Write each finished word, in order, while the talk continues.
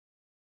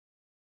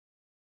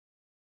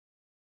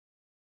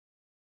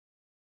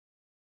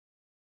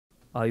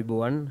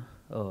Ayubowan,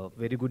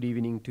 very good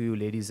evening to you,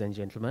 ladies and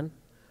gentlemen.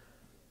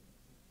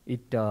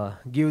 It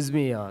gives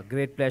me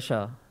great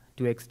pleasure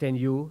to extend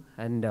you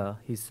and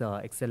His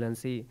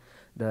Excellency,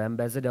 the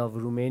Ambassador of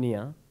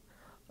Romania,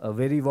 a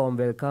very warm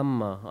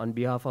welcome on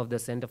behalf of the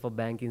Center for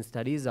Banking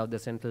Studies of the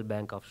Central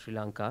Bank of Sri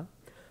Lanka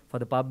for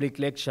the public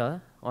lecture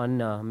on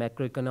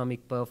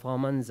macroeconomic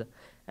performance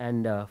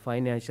and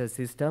financial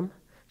system,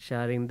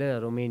 sharing the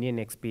Romanian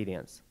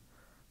experience.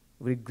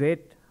 With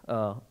great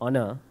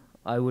honor,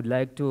 I would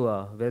like to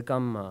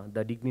welcome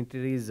the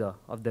dignitaries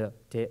of the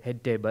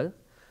head table,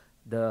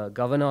 the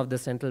Governor of the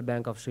Central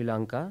Bank of Sri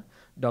Lanka,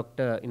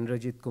 Dr.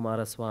 Indrajit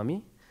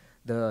Kumaraswamy,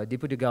 the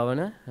Deputy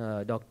Governor,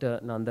 Dr.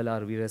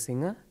 Nandalar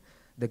Veerasinghe,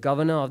 the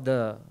Governor of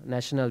the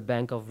National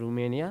Bank of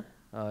Romania,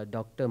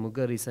 Dr.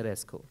 Mugur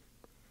Isarescu.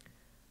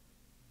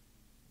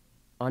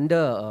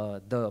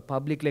 Under the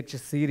public lecture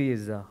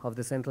series of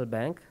the Central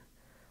Bank,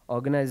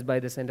 organized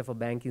by the Center for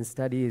Banking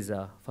Studies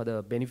for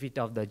the benefit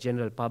of the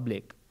general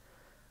public,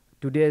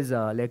 today's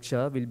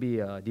lecture will be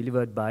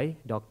delivered by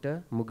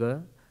Dr.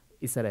 Mugur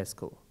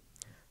Isarescu.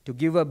 To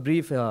give a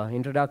brief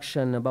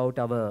introduction about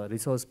our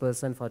resource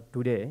person for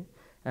today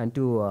and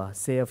to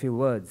say a few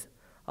words,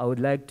 I would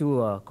like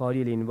to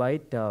cordially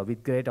invite,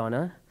 with great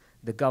honor,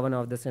 the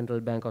Governor of the Central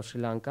Bank of Sri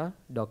Lanka,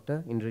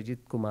 Dr. Indrajit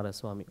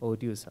Kumaraswamy. Over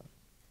to you, sir.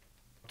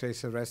 Dr.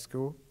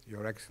 Isarescu,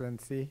 Your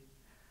Excellency,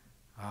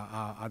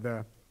 our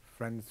other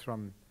friends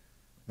from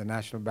the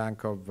National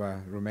Bank of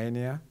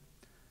Romania,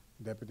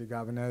 Deputy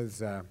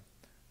Governors,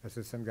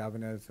 Assistant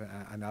Governors,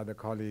 and other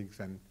colleagues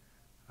and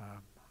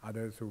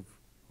others who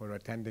were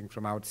attending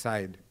from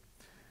outside.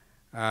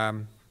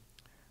 Dr.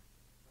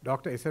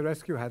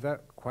 Isarescu has a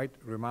quite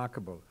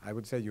remarkable, I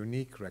would say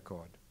unique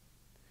record.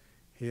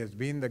 He has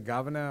been the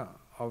Governor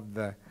of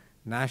the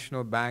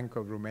National Bank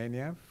of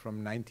Romania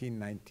from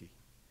 1990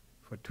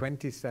 for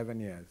 27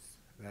 years,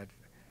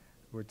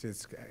 which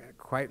is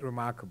quite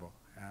remarkable.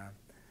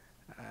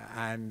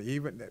 And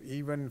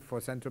even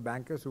for central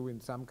bankers who in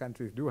some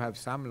countries do have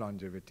some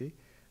longevity,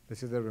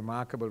 this is a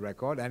remarkable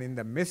record. And in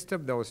the midst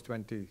of those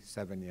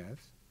 27 years,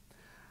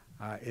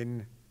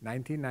 in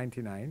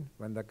 1999,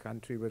 when the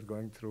country was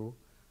going through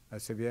a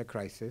severe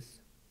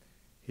crisis,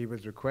 he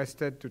was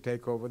requested to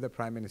take over the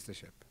prime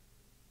ministership.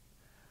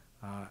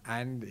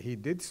 And he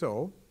did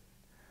so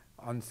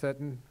on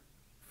certain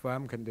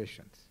firm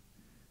conditions,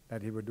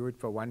 that he would do it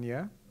for 1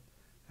 year,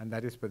 and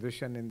that his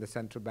position in the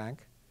central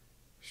bank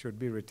should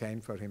be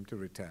retained for him to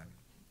return.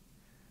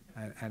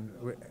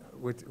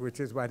 Which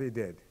is what he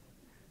did,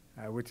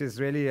 which is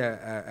really,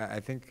 I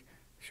think,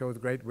 shows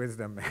great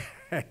wisdom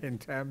in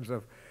terms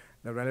of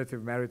the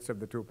relative merits of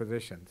the two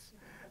positions.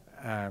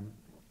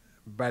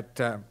 But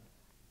Dr.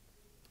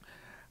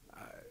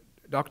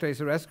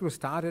 Isarescu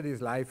started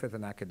his life as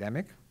an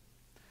academic.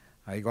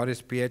 He got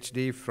his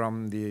PhD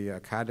from the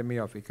Academy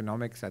of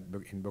Economics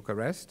in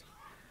Bucharest,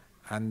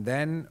 and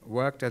then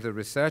worked as a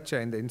researcher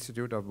in the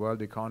Institute of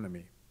World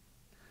Economy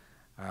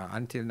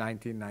until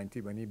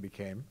 1990, when he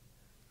became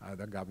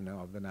the Governor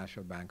of the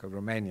National Bank of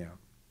Romania.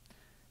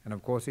 And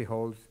of course he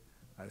holds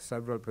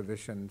several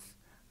positions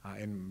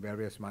in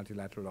various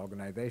multilateral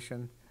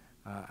organizations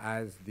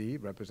as the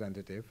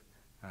representative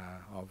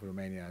of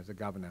Romania as the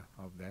Governor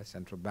of their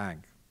central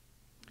bank.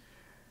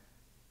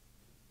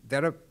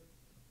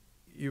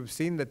 You've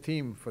seen the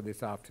theme for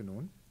this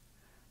afternoon,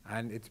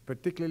 and it's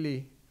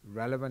particularly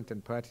relevant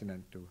and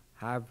pertinent to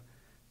have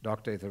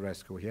Dr.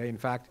 Isarescu here. In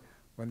fact,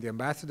 when the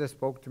ambassador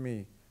spoke to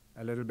me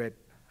a little bit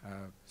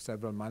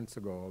several months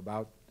ago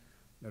about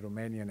the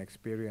Romanian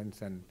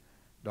experience and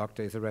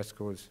Dr.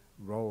 Isarescu's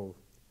role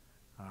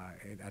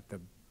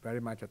very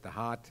much at the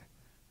heart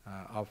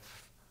of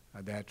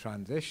their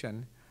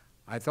transition,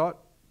 I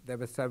thought there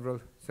were several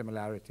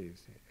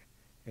similarities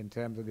in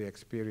terms of the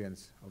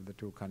experience of the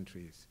two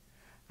countries.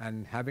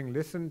 And having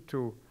listened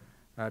to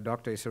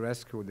Dr.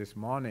 Isarescu this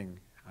morning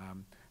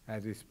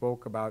as he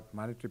spoke about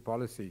monetary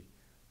policy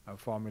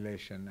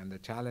formulation and the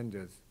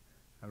challenges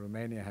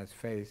Romania has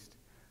faced,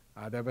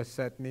 there was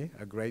certainly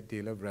a great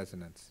deal of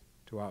resonance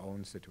to our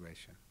own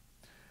situation.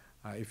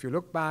 If you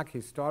look back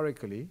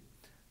historically,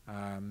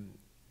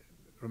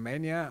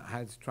 Romania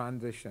has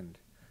transitioned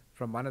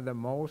from one of the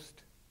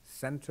most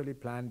centrally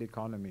planned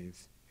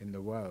economies in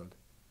the world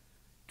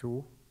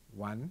to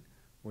one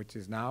which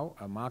is now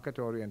a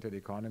market-oriented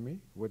economy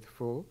with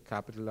full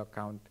capital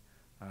account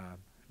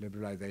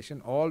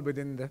liberalization, all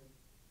within the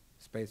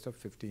space of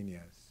 15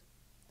 years.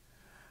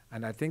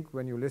 And I think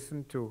when you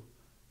listen to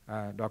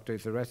Dr.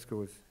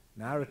 Isarescu's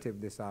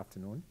narrative this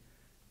afternoon,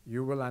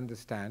 you will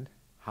understand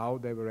how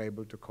they were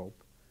able to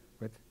cope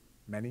with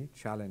many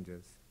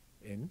challenges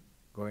in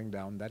going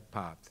down that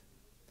path.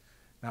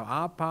 Now,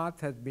 our path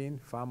has been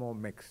far more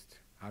mixed.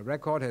 Our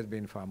record has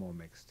been far more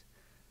mixed.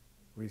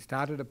 We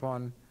started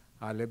upon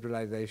our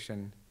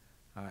liberalization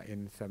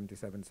in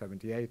 77,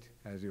 78,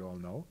 as you all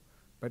know,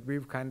 but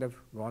we've kind of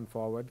gone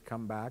forward,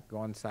 come back,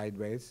 gone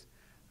sideways.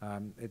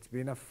 It's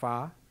been a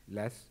far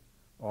less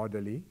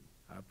orderly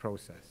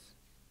process.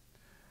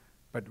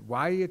 But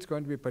why it's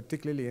going to be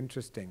particularly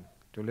interesting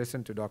to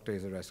listen to Dr.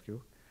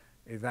 Isarescu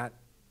is that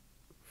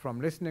from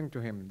listening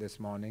to him this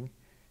morning,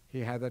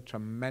 he has a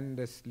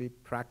tremendously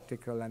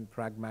practical and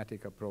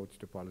pragmatic approach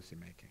to policy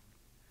making.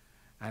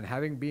 And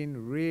having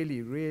been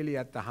really, really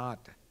at the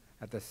heart,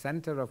 at the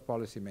center of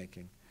policy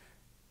making,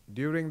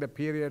 during the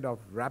period of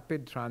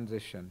rapid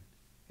transition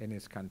in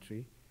his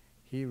country,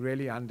 he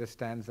really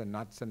understands the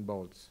nuts and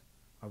bolts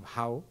of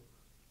how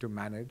to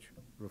manage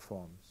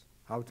reforms,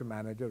 how to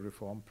manage a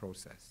reform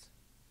process.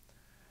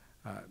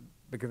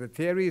 Because the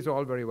theory is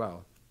all very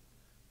well,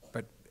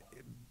 but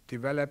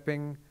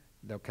developing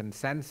the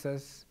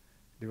consensus,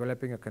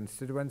 developing a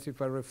constituency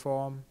for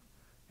reform,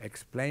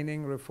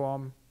 explaining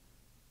reform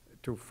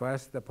to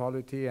first the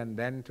polity and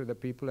then to the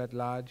people at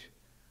large,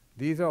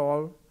 these are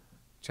all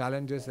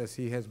challenges as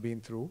he has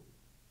been through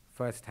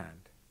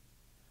firsthand.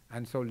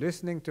 And so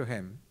listening to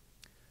him,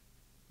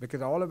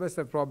 because all of us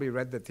have probably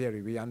read the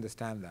theory, we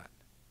understand that.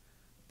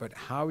 But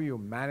how you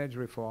manage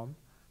reform,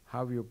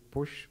 how you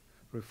push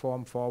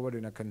reform forward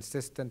in a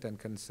consistent and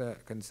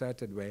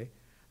concerted way,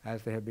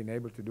 as they have been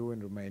able to do in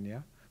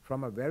Romania,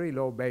 from a very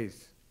low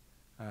base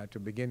to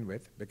begin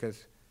with,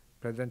 because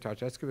President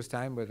Ceausescu's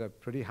time was a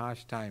pretty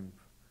harsh time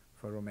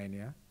for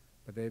Romania,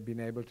 but they've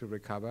been able to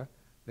recover.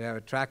 They are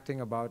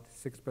attracting about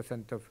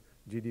 6% of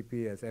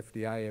GDP as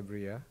FDI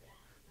every year.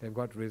 They've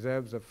got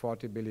reserves of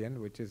 40 billion,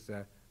 which is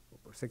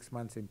 6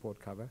 months import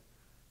cover.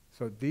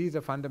 So these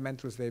are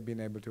fundamentals they've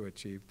been able to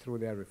achieve through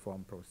their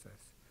reform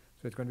process.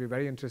 So it's going to be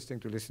very interesting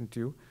to listen to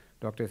you,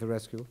 Dr.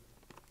 Isarescu.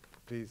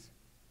 Please.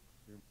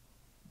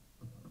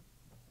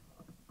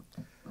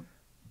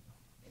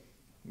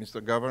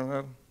 Mr.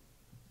 Governor,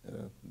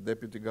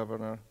 Deputy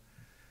Governor,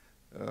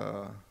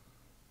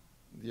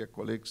 dear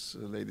colleagues,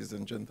 ladies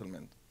and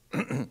gentlemen.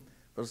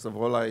 First of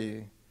all,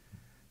 I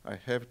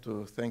have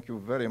to thank you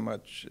very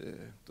much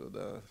to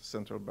the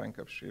Central Bank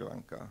of Sri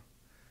Lanka,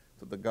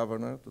 to the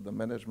Governor, to the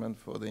management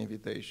for the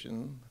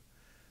invitation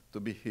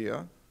to be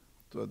here,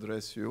 to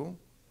address you,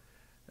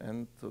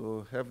 and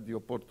to have the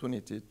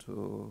opportunity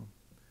to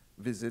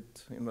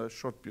visit in a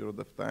short period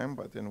of time,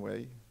 but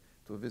anyway,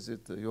 to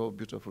visit your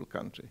beautiful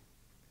country.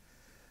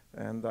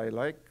 And I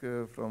like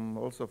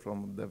also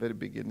from the very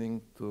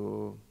beginning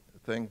to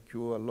thank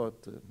you a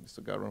lot,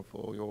 Mr. Governor,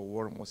 for your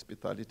warm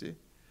hospitality,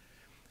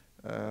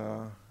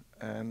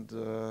 and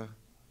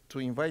to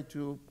invite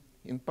you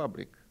in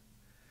public,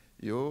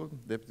 you,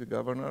 Deputy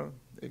Governor,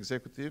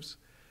 executives,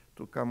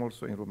 to come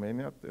also in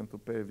Romania and to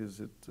pay a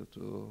visit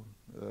to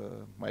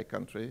my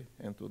country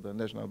and to the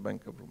National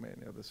Bank of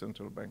Romania, the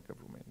Central Bank of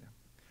Romania.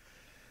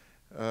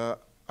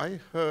 I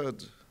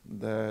heard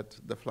that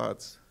the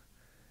floods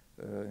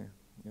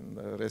in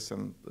the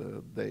recent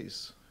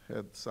days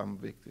had some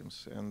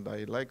victims, and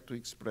I like to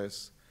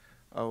express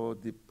our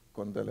deep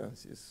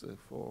condolences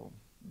for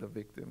the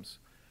victims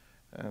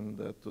and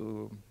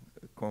to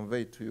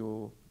convey to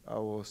you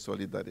our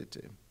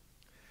solidarity.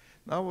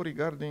 Now,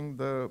 regarding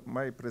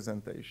my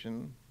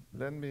presentation,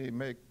 let me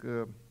make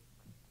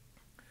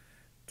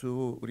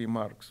 2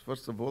 remarks.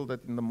 First of all,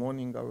 that in the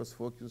morning I was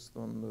focused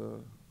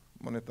on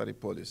monetary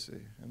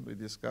policy, and we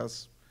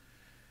discussed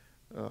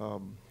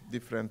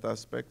different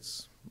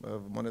aspects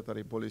of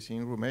monetary policy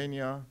in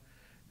Romania,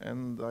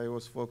 and I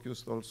was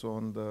focused also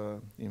on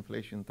the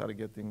inflation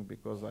targeting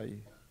because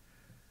I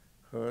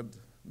heard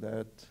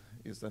that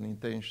it's an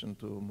intention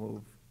to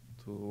move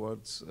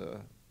towards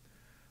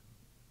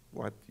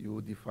what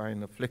you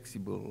define a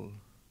flexible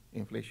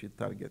inflation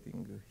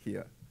targeting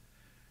here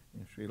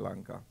in Sri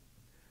Lanka.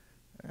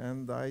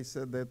 And I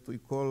said that we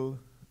call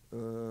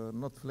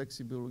not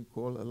flexible, we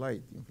call a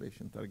light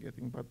inflation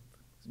targeting, but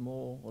it's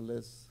more or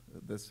less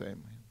the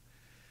same.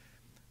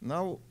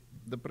 Now,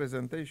 the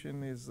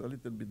presentation is a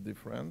little bit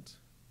different.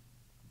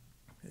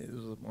 It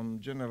is on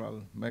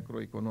general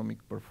macroeconomic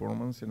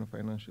performance in a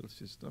financial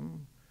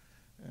system,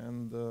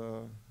 and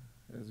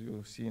as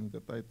you see in the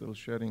title,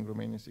 sharing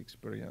Romania's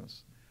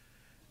experience.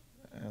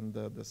 And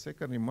the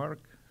second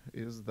remark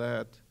is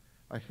that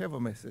I have a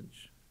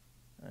message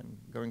I'm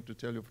going to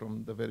tell you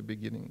from the very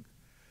beginning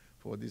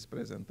for this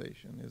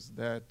presentation, is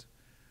that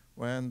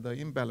when the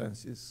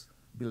imbalance is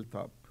built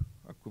up,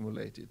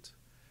 accumulated,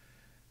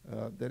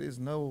 there is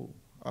no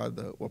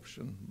other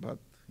option but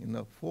in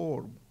a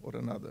form or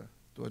another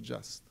to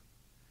adjust,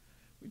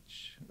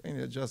 which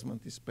any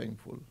adjustment is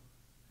painful.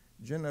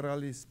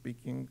 Generally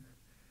speaking,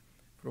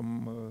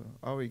 from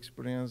our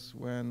experience,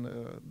 when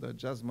the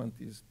adjustment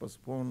is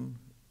postponed,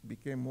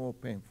 became more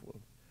painful.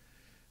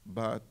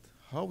 But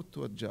how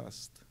to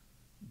adjust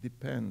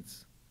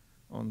depends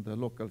on the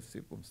local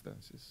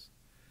circumstances.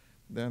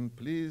 Then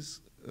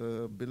please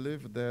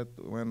believe that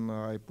when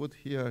I put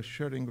here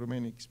sharing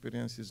Romanian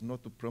experience is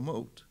not to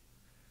promote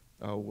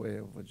our way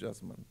of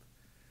adjustment,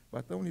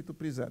 but only to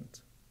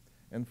present.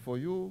 And for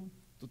you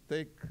to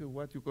take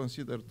what you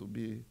consider to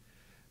be,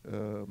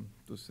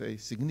 to say,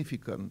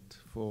 significant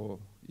for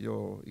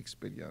your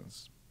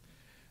experience.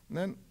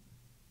 Then,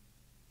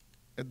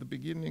 at the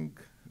beginning,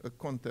 a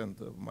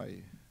content of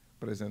my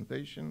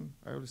presentation,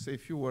 I will say a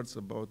few words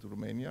about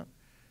Romania,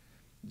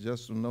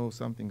 just to know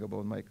something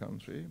about my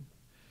country,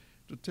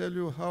 to tell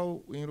you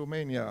how in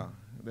Romania,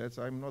 that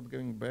I'm not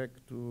going back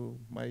to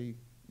my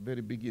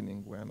very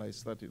beginning when I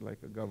started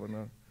like a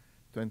governor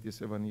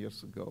 27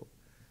 years ago.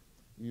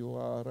 You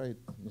are right,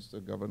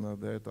 Mr. Governor,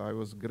 that I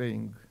was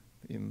graying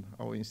in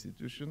our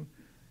institution,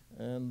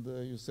 and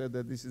you said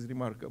that this is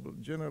remarkable.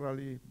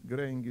 Generally,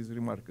 graying is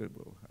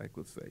remarkable, I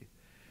could say.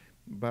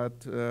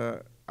 But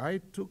I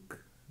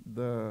took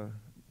the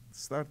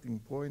starting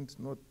point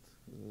not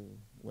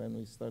when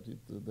we started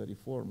the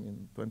reform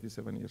in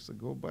 27 years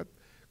ago, but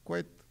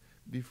quite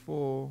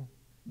before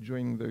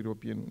joining the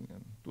European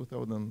Union,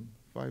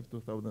 2005,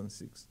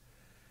 2006.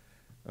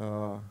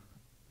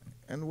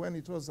 And when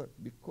it was,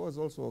 because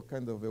also a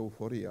kind of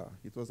euphoria,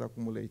 it was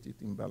accumulated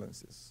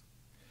imbalances.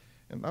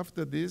 And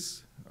after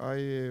this,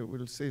 I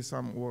will say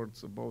some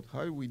words about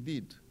how we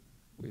did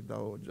with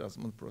our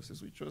adjustment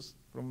process, which was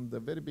from the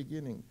very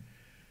beginning.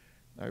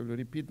 I will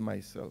repeat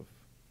myself.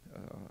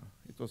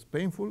 It was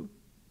painful.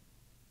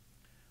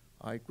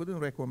 I couldn't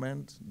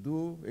recommend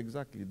do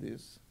exactly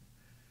this.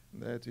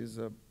 That is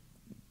a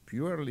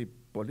purely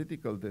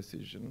political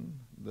decision.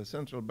 The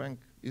central bank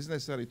is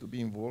necessary to be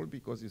involved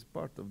because it's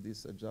part of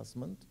this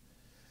adjustment.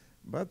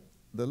 But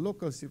the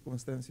local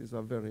circumstances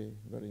are very,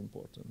 very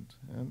important.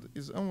 And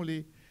it's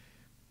only,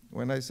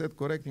 when I said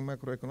correcting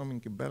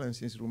macroeconomic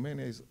imbalances in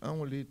Romania, is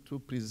only to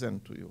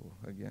present to you,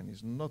 again,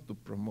 is not to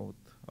promote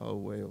our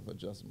way of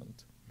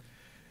adjustment.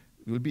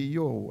 It will be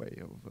your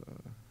way of.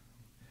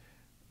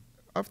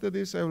 After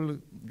this, I will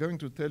going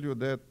to tell you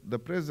that the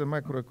present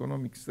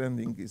macroeconomic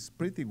standing is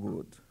pretty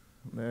good,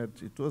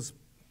 that it was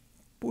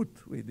put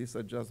with this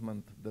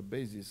adjustment the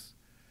basis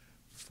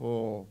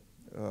for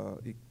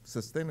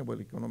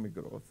sustainable economic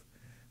growth,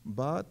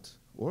 but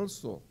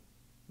also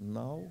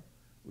now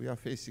we are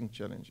facing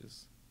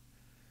challenges.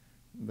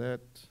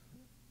 That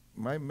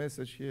my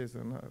message here is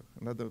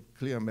another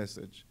clear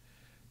message.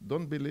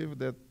 Don't believe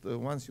that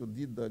once you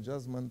did the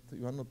adjustment,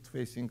 you are not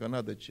facing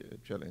another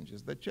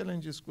challenges. The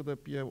challenges could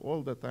appear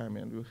all the time,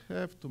 and you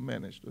have to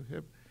manage, to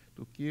have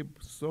to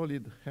keep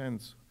solid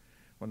hands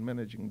on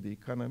managing the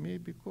economy,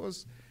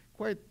 because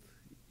quite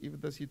if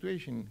the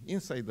situation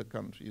inside the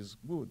country is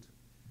good,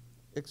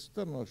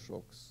 external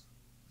shocks,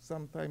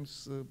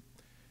 sometimes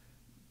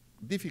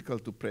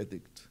difficult to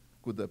predict,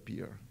 could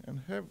appear,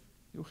 and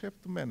you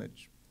have to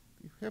manage.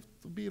 You have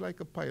to be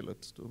like a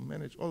pilot to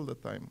manage all the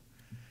time.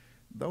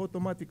 The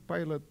automatic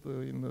pilot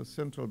in the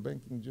central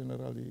banking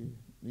generally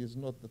is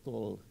not at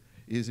all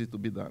easy to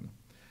be done.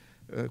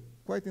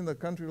 Quite in a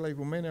country like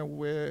Romania,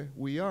 where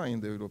we are in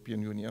the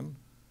European Union,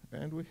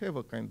 and we have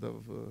a kind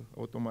of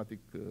automatic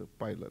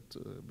pilot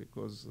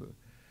because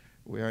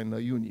we are in a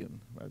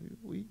union. But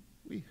we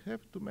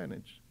have to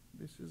manage.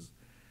 This is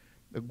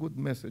a good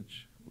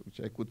message which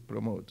I could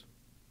promote.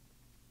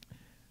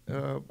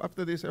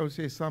 After this, I will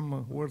say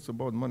some words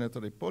about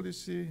monetary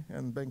policy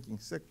and banking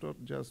sector,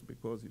 just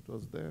because it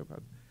was there,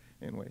 but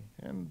anyway.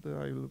 And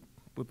I will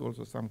put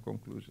also some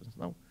conclusions.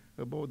 Now,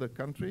 about the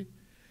country.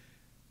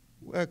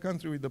 We're a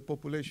country with a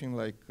population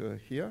like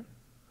here,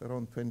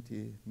 around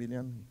 20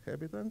 million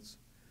inhabitants.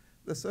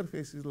 The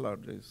surface is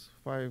larger, it's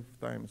 5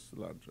 times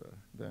larger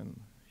than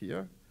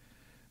here.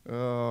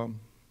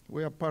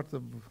 We are part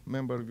of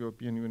member of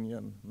European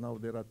Union. Now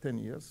there are 10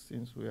 years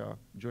since we are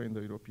joined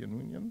the European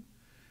Union.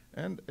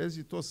 And as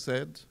it was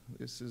said,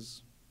 this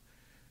is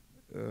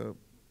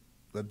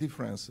the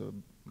difference, a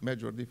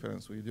major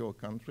difference with your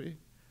country,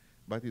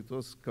 but it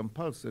was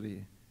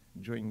compulsory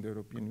joining the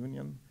European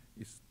Union.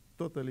 It's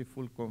totally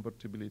full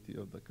convertibility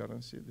of the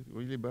currency.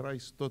 We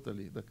liberalize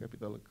totally the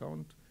capital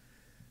account.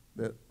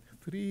 The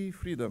 3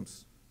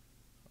 freedoms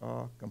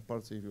are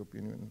compulsory in the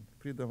European Union.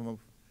 Freedom of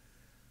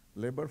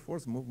labor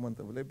force, movement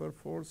of labor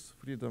force,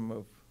 freedom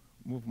of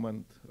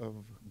movement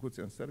of goods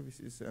and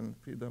services, and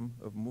freedom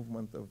of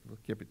movement of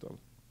capital.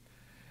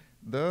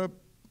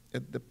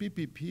 At the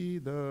PPP,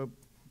 the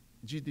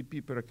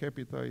GDP per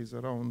capita is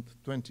around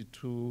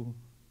 22,000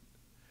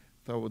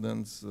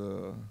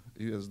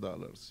 US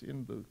dollars.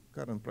 In the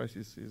current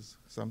prices is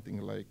something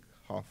like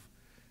half,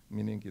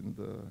 meaning in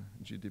the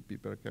GDP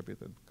per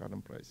capita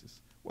current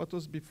prices. What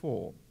was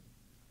before?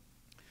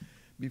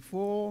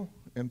 Before,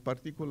 and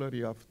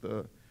particularly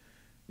after,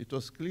 it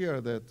was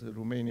clear that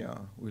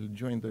Romania will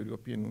join the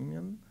European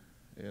Union,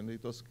 and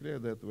it was clear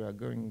that we are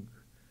going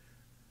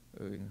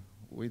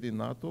within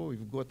NATO.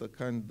 We've got a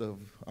kind of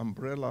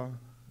umbrella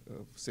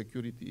of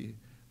security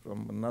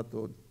from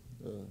NATO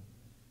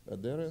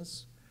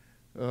adherence.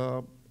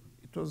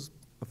 It was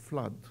a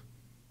flood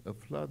of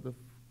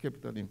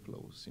capital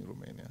inflows in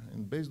Romania.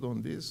 And based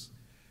on this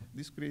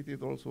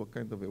created also a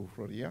kind of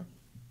euphoria.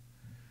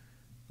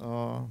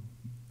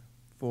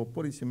 For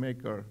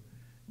policymaker,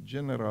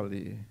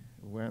 generally,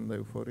 when the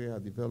euphoria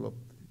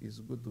developed, it's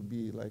good to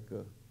be like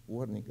a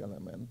warning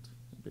element,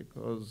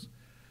 because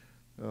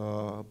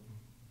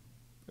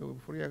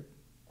euphoria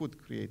could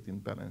create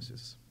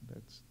imbalances.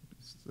 That's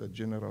a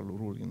general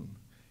rule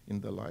in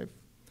the life.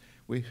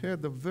 We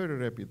had a very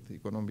rapid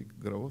economic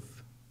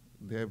growth.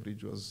 The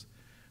average was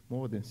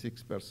more than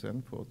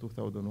 6% for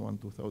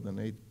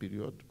 2001-2008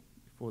 period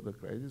before the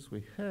crisis.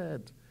 We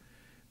had,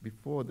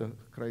 before the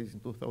crisis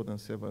in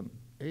 2007,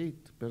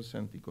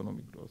 8%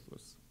 economic growth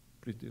was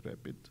pretty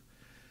rapid.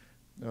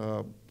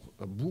 a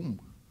boom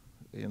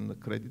in the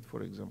credit,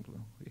 for example.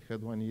 We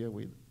had 1 year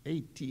with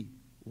 80%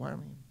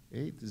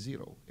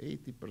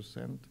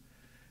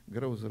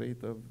 growth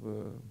rate of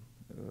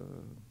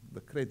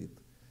the credit.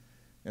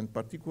 And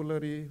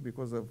particularly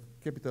because of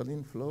capital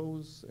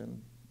inflows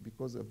and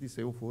because of this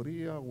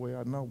euphoria, we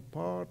are now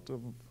part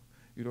of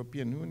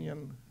European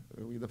Union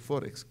with a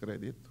forex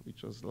credit,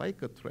 which was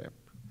like a trap.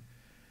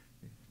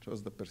 It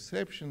was the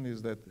perception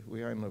is that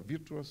we are in a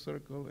virtuous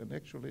circle, and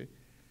actually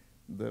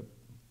the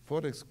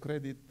forex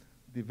credit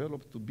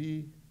developed to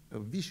be a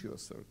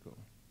vicious circle,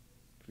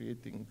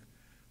 creating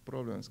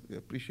problems,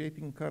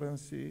 appreciating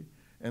currency.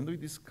 And we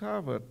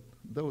discovered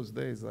those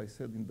days, I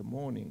said in the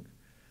morning,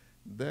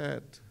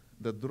 that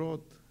the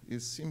drought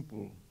is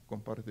simple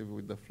comparatively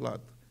with the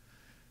flood,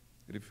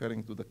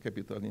 referring to the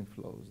capital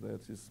inflows.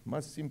 That is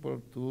much simpler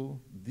to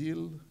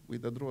deal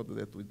with the drought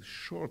that with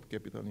short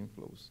capital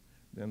inflows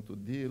than to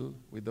deal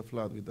with the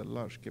flood with the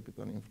large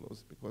capital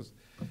inflows, because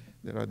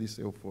there are this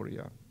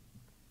euphoria.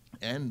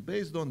 And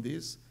based on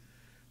this,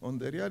 on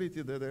the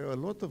reality that there are a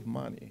lot of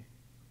money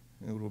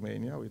in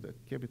Romania with the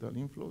capital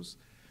inflows,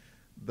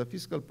 the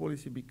fiscal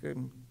policy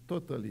became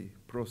totally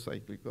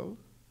pro-cyclical.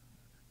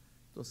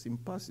 It was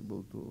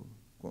impossible to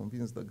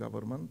convince the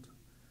government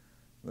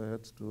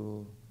that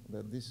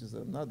this is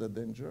another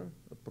danger,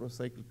 a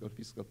pro-cyclical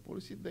fiscal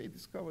policy. They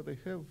discovered they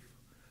have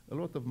a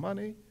lot of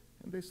money,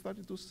 and they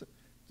started to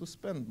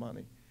spend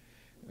money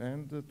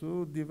and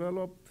to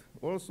develop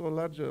also a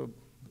larger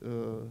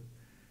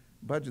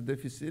budget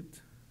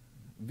deficit.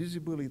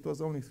 Visibly, it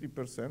was only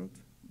 3%,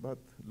 but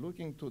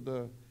looking to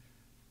the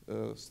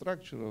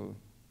structural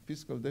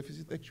fiscal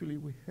deficit, actually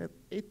we had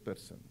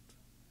 8%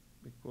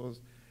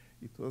 because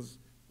it was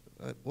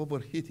an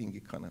overheating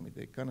economy.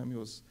 The economy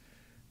was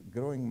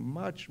growing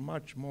much,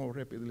 much more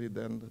rapidly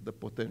than the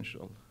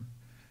potential.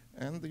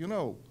 And you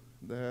know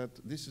that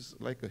this is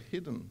like a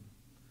hidden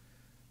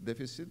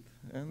deficit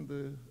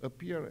and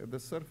appear at the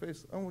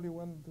surface only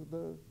when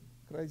the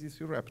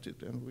crisis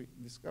erupted. And we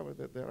discovered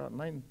that there are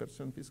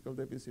 9% fiscal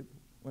deficit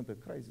when the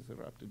crisis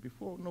erupted.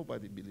 Before,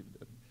 nobody believed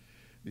that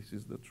this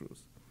is the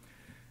truth.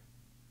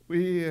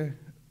 We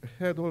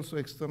had also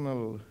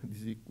external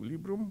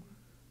disequilibrium.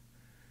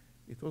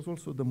 It was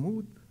also the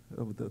mood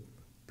of the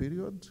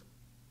period.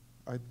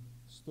 I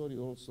story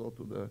also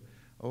to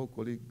our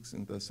colleagues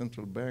in the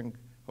central bank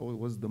how it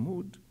was the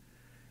mood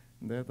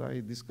that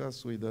I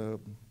discussed with the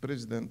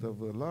president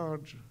of a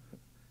large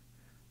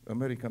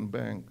American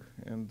bank,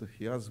 and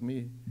he asked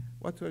me,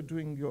 "What are you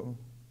doing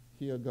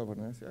here,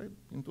 Governor?" I said,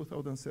 "In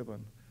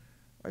 2007,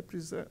 I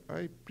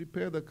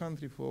prepared the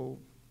country for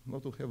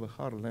not to have a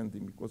hard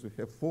landing because we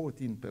have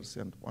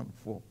 14%,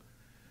 1/4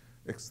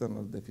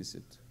 external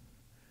deficit.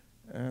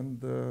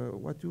 And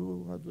what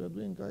you are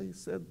doing?" I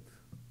said,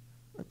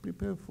 "I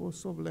prepare for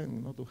soft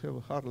landing, not to have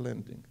a hard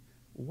landing."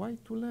 "Why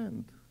to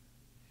land?"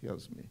 he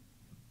asked me.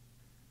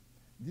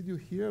 "Did you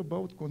hear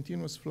about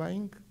continuous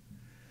flying?"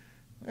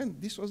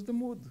 And this was the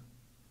mood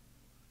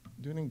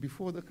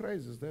before the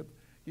crisis, that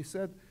he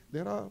said,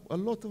 there are a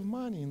lot of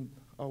money in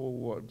our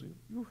world.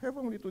 You have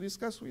only to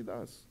discuss with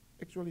us.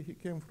 Actually, he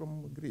came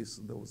from Greece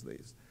those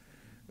days.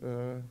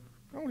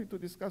 Only to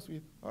discuss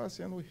with us,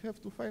 and we have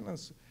to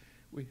finance.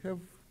 We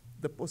have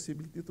the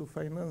possibility to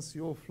finance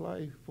your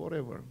fly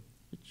forever,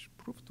 which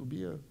proved to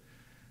be a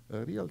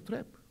real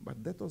trap,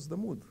 but that was the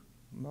mood.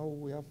 Now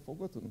we have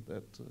forgotten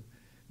that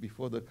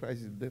before the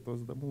crisis, that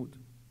was the mood.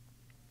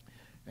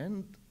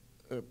 And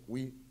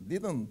we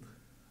didn't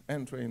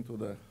enter into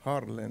the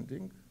hard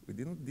landing. We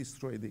didn't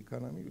destroy the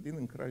economy. We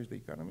didn't crash the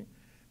economy,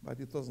 but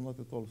it was not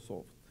at all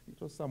soft.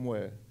 It was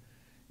somewhere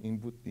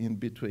in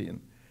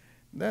between.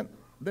 Then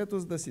that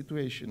was the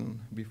situation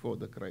before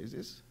the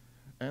crisis.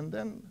 And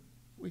then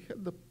we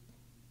had the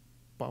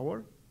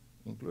power,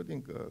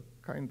 including a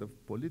kind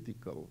of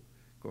political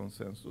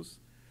consensus,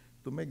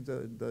 to make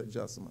the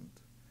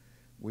adjustment.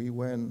 We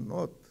were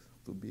not,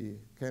 to be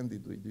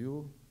candid with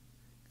you,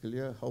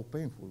 clear how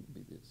painful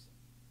it is.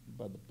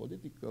 But the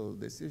political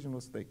decision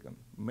was taken,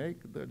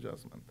 make the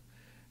adjustment.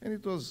 And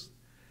it was,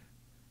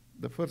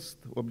 the first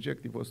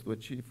objective was to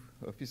achieve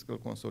a fiscal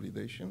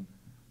consolidation.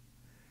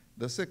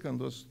 The second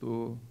was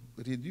to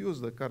reduce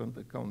the current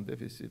account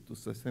deficit to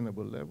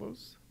sustainable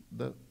levels.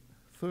 The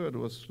third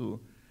was to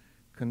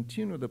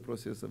continue the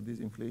process of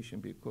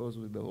disinflation, because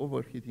with the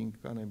overheating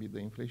economy, the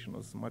inflation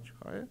was much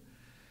higher.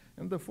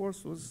 And the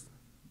fourth was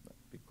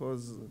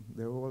because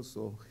there were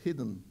also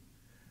hidden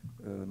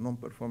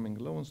non-performing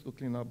loans to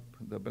clean up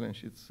the balance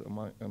sheets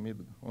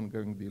amid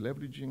ongoing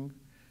deleveraging,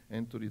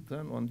 and to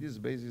return on this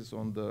basis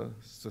on the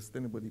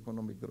sustainable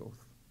economic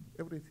growth.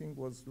 Everything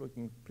was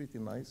looking pretty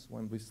nice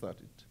when we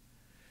started.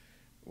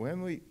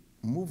 When we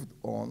moved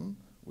on,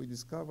 we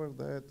discovered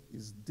that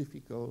it's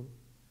difficult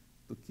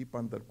to keep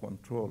under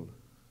control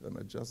an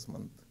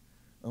adjustment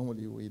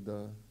only with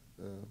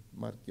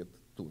market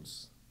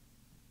tools.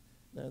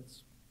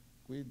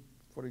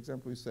 For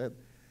example, we said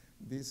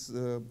this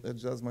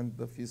adjustment,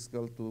 the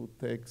fiscal, to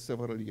take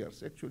several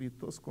years. Actually,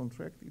 it was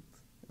contracted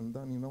and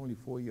done in only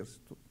 4 years.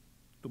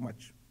 Too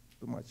much.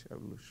 I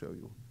will show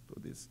you to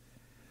this.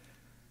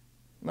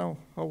 Now,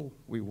 how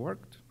we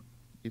worked,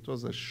 it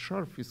was a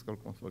sharp fiscal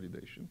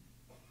consolidation.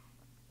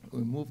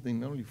 We moved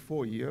in only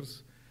 4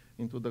 years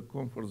into the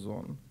comfort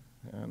zone,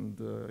 and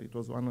it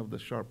was one of the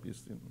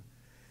sharpest.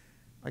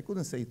 I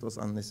couldn't say it was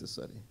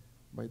unnecessary,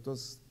 but it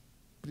was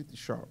pretty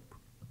sharp.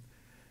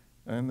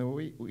 And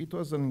it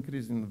was an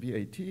increase in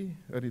VAT,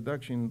 a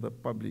reduction in the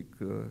public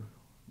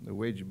the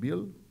wage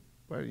bill,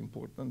 very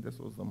important, this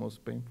was the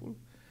most painful,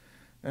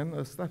 and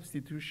a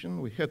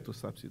substitution, we had to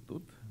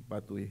substitute,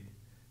 but we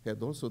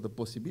had also the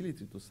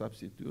possibility to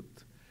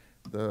substitute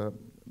the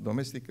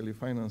domestically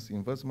financed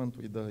investment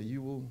with the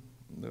EU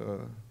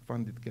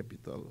funded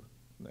capital.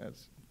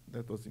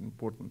 That was an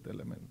important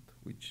element,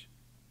 which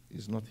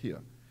is not here.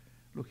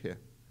 Look here.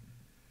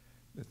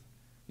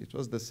 It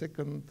was the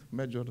second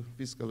major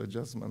fiscal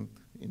adjustment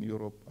in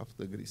Europe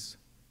after Greece.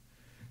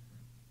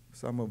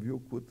 Some of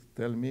you could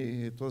tell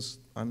me it was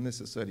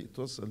unnecessary. It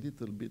was a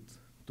little bit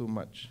too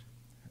much.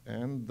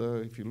 And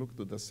if you look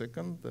to the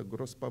second, the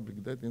gross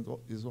public debt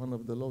is one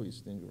of the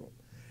lowest in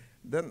Europe.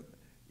 Then,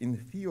 in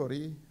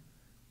theory,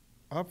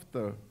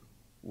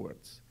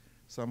 afterwards,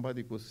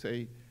 somebody could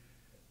say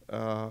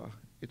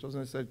it was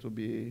necessary to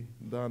be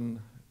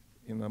done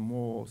in a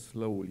more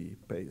slowly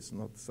pace,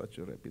 not such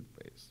a rapid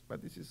pace.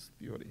 But this is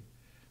theory.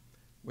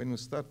 When you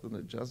start an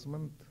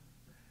adjustment,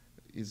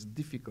 it's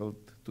difficult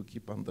to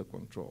keep under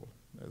control,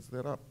 as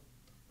there are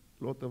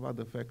a lot of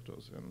other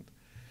factors, and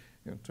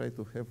you try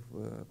to have,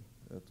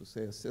 to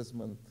say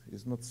assessment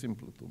is not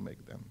simple to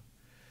make them.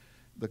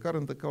 The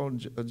current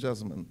account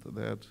adjustment,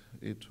 that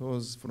it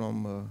was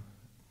from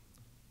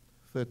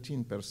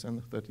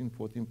 13%,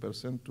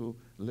 14% to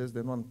less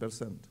than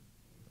 1%.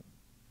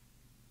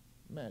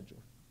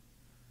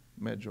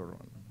 Major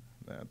on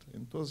that.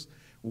 It was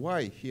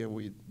why here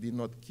we did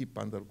not keep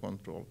under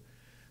control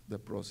the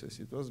process.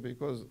 It was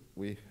because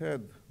we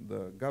had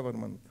the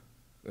government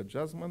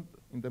adjustment.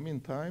 In the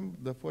meantime,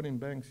 the foreign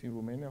banks in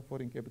Romania,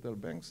 foreign capital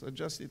banks,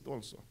 adjusted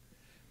also.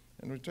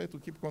 And we tried to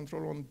keep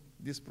control on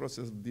this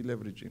process of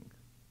deleveraging,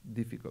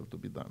 difficult to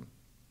be done.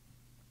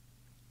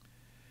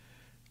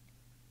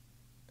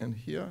 And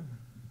here,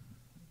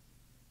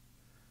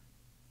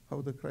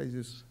 how the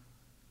crisis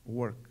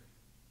worked.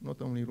 Not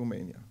only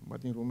Romania,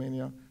 but in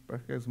Romania,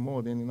 perhaps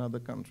more than in other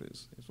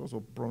countries. It's also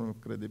a problem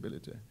of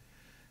credibility.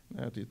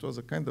 That it was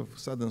a kind of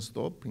sudden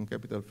stop in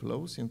capital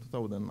flows in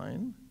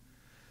 2009,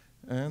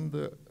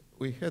 and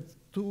we had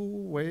 2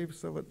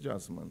 waves of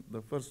adjustment.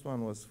 The first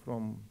one was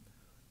from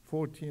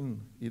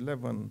 14,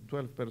 11,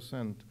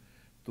 12%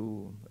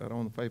 to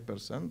around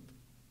 5%.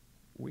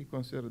 We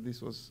considered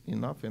this was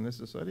enough and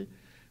necessary,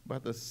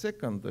 but a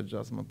second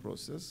adjustment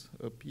process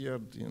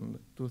appeared in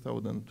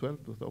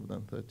 2012,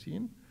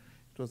 2013.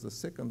 It was the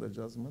second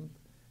adjustment,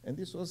 and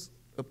this was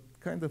a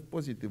kind of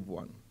positive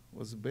one. It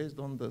was based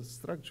on the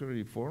structural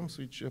reforms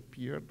which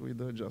appeared with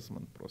the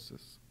adjustment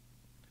process.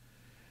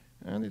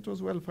 And it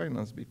was well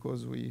financed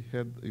because we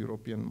had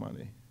European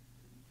money.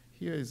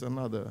 Here is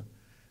another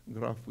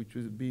graph which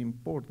will be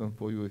important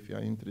for you if you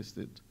are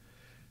interested.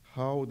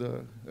 How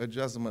the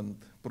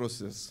adjustment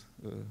process,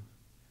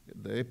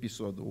 the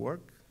episode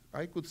worked.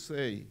 I could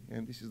say,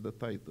 and this is the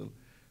title,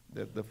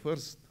 that the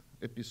first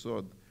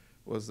episode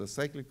was a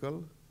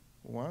cyclical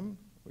one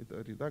with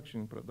a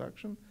reduction in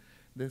production.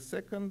 The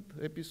second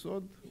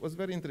episode was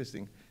very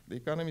interesting. The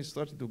economy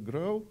started to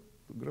grow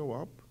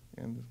up,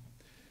 and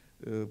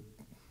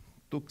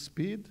took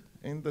speed,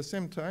 and at the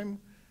same time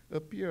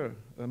appear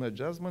an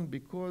adjustment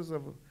because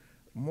of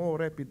more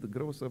rapid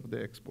growth of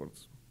the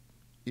exports.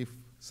 If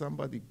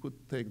somebody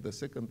could take the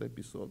second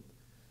episode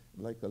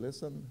like a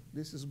lesson,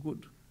 this is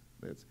good.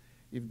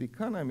 If the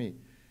economy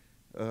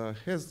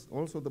has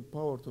also the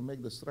power to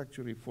make the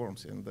structural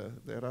reforms, and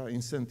there are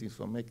incentives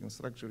for making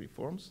structural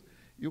reforms,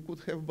 you could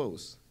have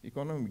both,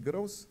 economic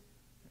growth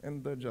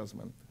and the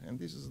adjustment, and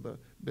this is the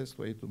best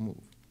way to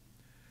move.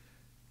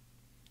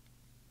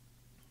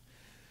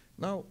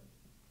 Now,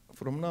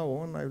 from now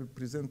on, I will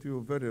present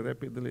you very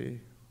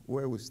rapidly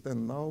where we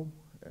stand now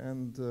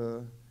and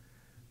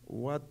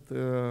what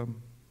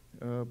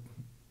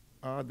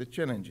are the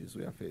challenges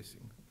we are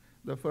facing.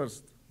 The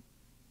first,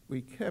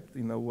 we kept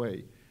in a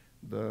way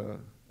the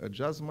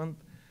adjustment,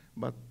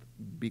 but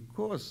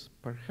because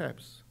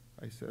perhaps,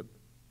 I said,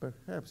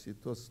 perhaps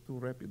it was too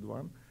rapid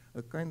one,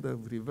 a kind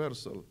of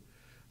reversal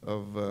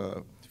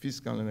of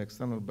fiscal and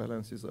external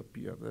balances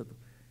appeared. That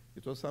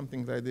it was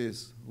something like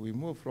this. We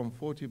moved from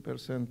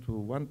 40% to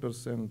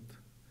 1%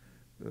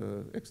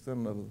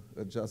 external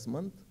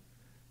adjustment,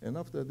 and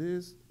after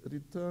this,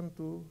 return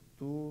to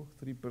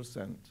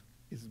 2-3%.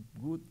 It's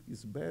good,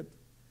 it's bad.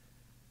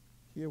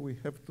 Here we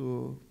have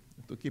to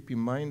keep in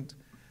mind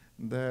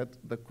that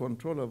the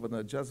control of an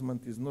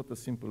adjustment is not a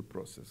simple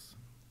process.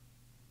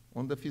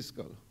 On the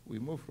fiscal, we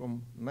moved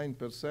from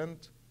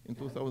 9% in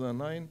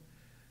 2009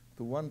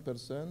 to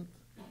 1%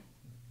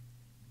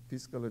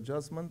 fiscal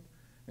adjustment,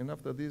 and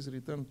after this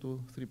return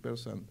to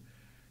 3%.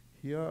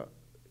 Here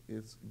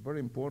it's very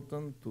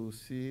important to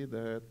see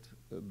that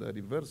the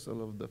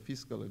reversal of the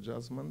fiscal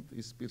adjustment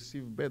is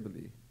perceived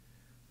badly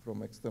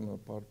from external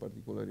power,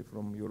 particularly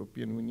from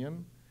European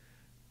Union,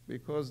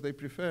 because they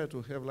prefer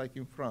to have, like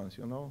in France,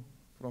 you know,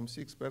 from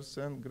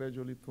 6%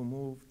 gradually to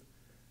move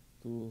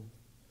to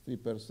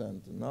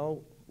 3%. Now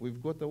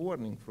we've got a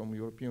warning from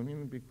European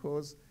Union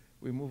because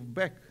we move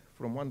back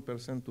from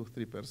 1% to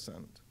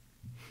 3%.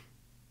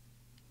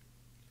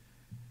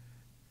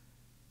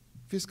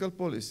 Fiscal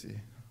policy,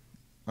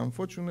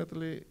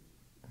 unfortunately,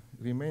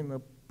 remain a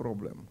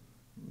problem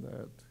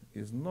that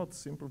is not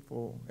simple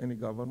for any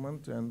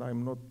government, and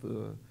I'm not,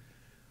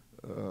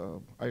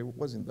 I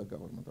was in the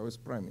government, I was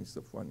prime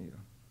minister for 1 year,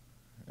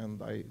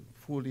 and I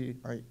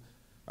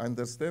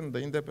understand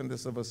the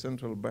independence of a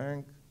central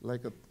bank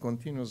like a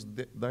continuous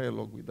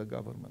dialogue with the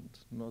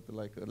government, not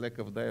like a lack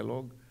of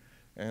dialogue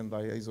and the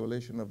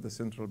isolation of the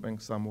central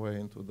bank somewhere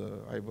into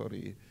the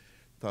ivory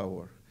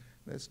tower.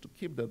 That's to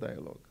keep the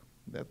dialogue.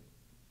 That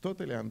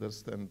totally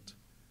understand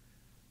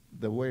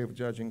the way of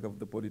judging of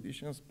the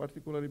politicians,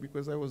 particularly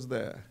because I was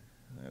there.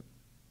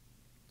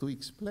 To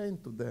explain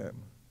to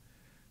them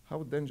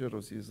how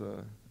dangerous is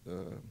a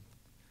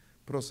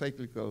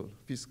pro-cyclical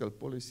fiscal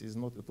policy is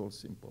not at all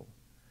simple.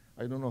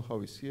 I don't know how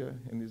it's here,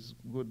 and it's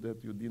good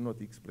that you did not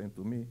explain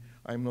to me.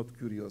 I'm not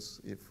curious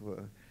if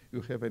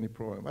you have any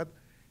problem. But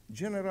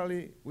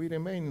generally, we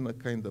remain in a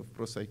kind of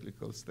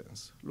pro-cyclical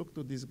stance. Look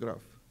to this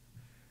graph.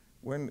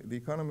 When the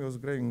economy was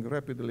growing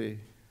rapidly,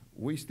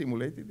 we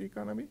stimulated the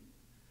economy,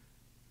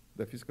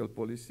 the fiscal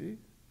policy,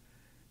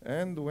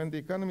 and when the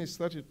economy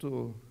started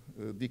to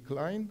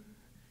decline,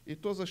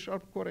 it was a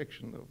sharp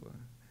correction.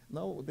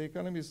 Now the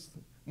economy is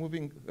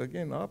moving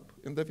again up,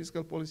 and the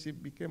fiscal policy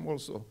became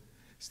also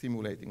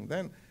stimulating.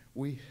 Then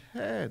we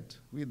had,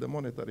 with the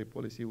monetary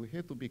policy, we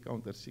had to be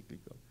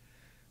counter-cyclical.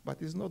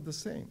 But it's not the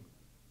same.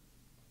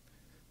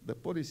 The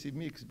policy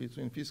mix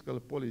between fiscal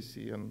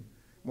policy and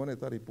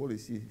monetary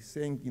policy,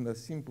 saying in the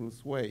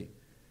simplest way,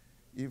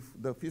 if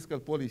the fiscal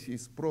policy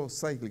is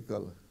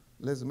pro-cyclical,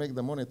 let's make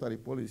the monetary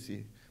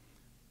policy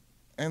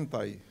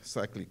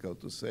anti-cyclical,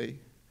 to say,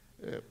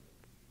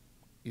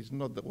 is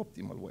not the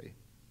optimal way.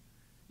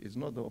 It's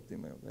not the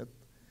optimal. That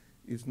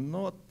is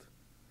not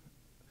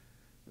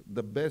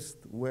the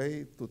best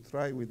way to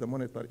try with the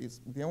monetary.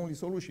 It's the only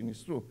solution,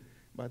 is true,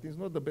 but it's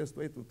not the best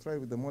way to try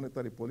with the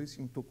monetary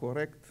policy to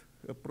correct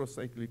a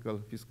pro-cyclical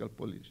fiscal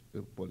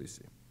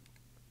policy.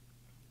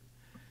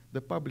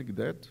 The public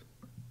debt,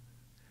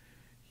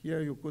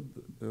 here you could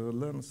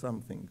learn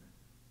something.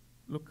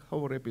 Look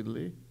how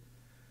rapidly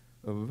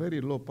a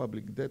very low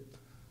public debt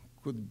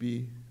could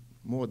be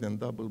more than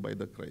doubled by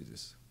the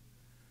crisis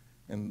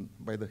and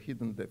by the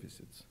hidden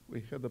deficits.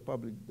 We had a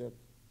public debt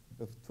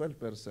of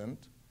 12%.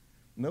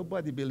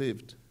 Nobody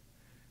believed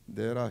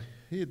there are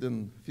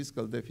hidden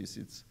fiscal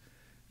deficits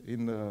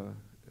in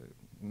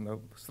a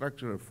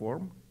structural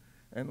form.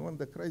 And when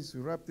the crisis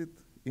erupted,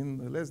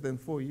 in less than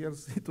 4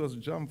 years, it was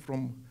jumped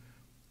from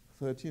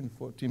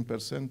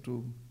 14%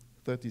 to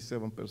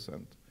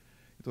 37%.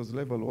 It was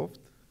level off,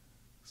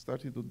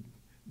 started to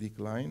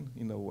decline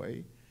in a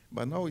way,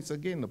 but now it's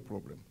again a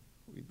problem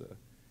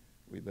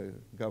with the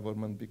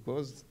government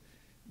because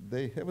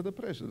they have the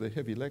pressure. They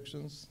have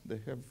elections, they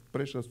have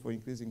pressures for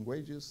increasing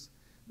wages,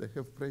 they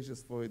have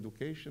pressures for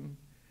education.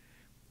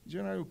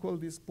 Generally, we call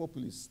these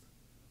populist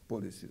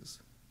policies,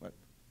 but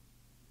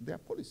they are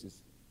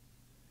policies.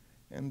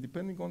 And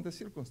depending on the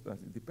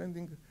circumstances,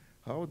 depending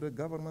how the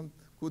government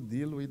could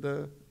deal with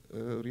the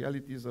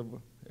realities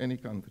of any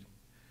country.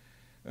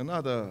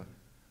 Another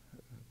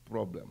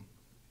problem.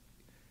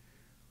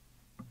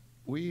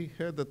 We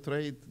had a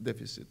trade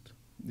deficit,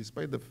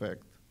 despite the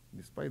fact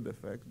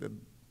that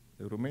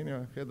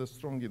Romania had a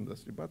strong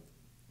industry, but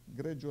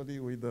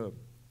gradually with the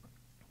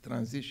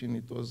transition,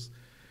 it was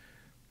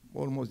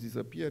almost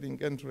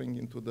disappearing, entering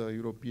into the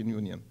European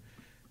Union.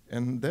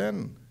 And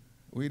then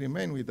we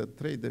remained with a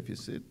trade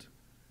deficit,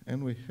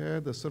 and we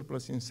had a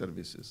surplus in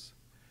services.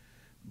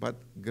 But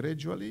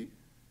gradually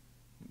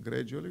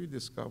we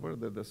discovered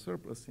that the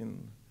surplus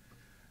in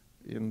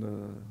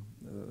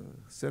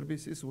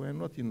services were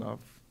not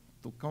enough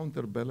to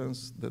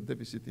counterbalance the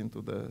deficit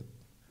into the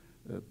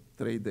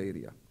trade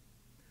area.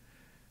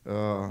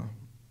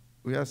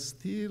 We are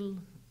still,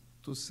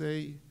 to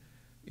say,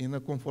 in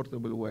a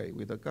comfortable way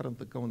with a current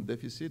account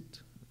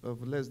deficit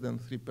of less than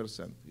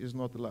 3%. It's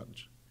not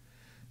large.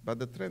 But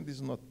the trend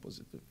is not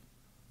positive.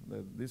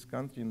 That this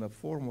country, in a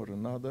form or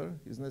another,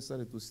 is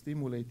necessary to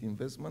stimulate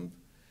investment,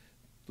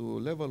 to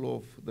level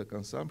off the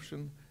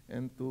consumption,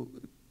 and to,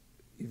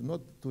 if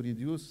not to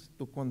reduce,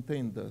 to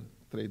contain the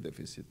trade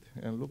deficit.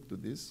 And look to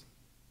this.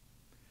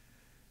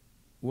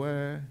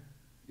 Where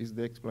is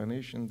the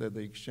explanation that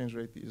the exchange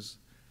rate is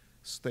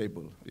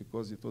stable?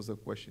 Because it was a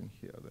question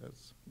here.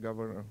 That's,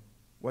 Governor,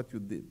 what you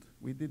did.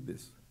 We did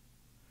this.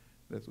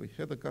 That we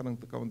had a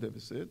current account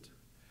deficit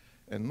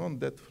and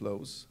non-debt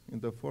flows in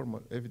the form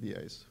of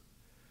FDIs,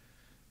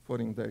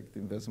 foreign direct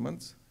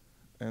investments,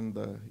 and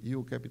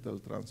EU capital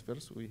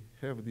transfers. We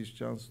have this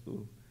chance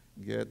to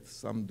get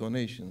some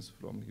donations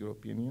from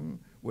European Union,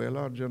 were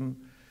larger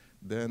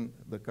than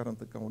the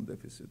current account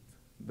deficit.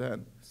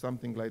 Then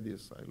something like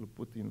this, I will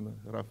put in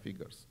rough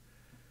figures.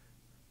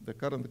 The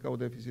current account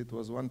deficit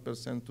was 1%,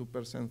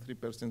 2%,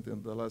 3%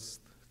 in the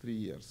last 3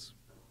 years.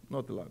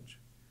 Not large,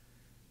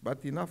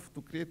 but enough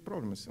to create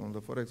problems on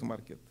the forex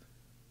market.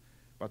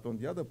 But on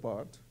the other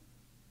part,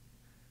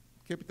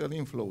 capital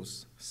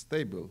inflows,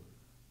 stable,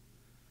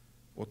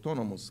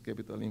 autonomous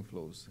capital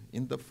inflows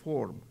in the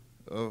form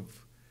of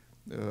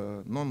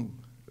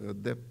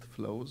non-debt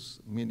flows,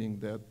 meaning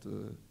that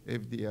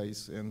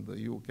FDIs and the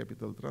EU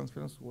capital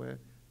transfers were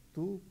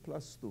 2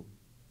 plus 2,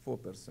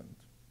 4%.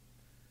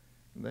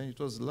 And then it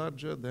was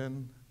larger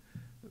than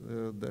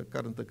the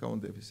current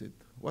account deficit.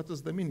 What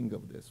is the meaning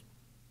of this?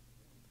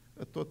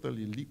 A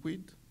totally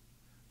liquid,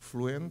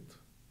 fluent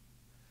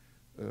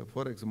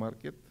forex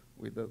market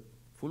with a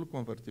full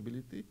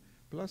convertibility,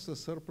 plus a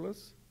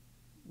surplus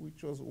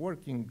which was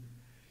working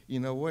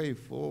in a way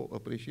for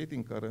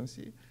appreciating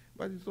currency,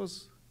 but it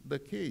was the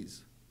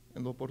case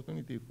and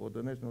opportunity for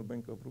the National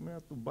Bank of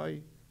Romania to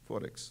buy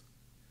forex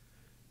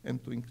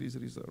and to increase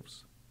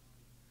reserves.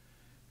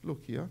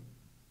 Look here,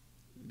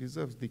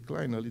 reserves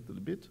decline a little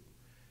bit,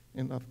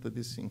 and after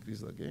this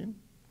increase again.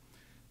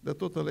 The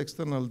total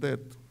external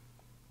debt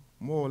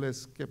more or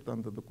less kept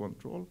under the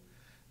control,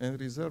 and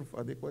reserve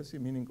adequacy,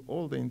 meaning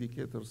all the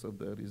indicators of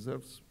the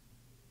reserves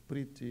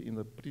in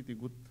a pretty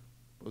good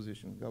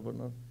position.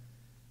 Governor,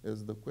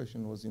 as the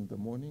question was in the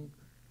morning,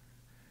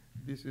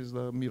 this is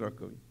a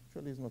miracle.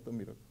 Actually, it's not a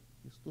miracle.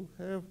 It's to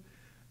have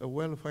a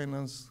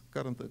well-financed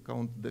current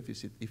account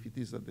deficit, if it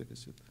is a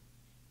deficit.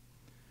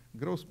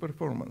 Gross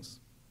performance.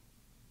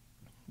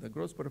 The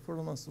gross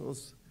performance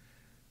was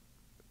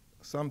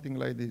something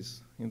like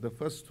this. In the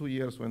first 2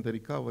 years when the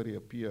recovery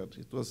appeared,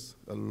 it was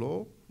a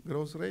low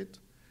growth rate,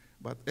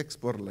 but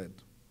export-led.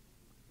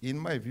 In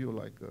my view,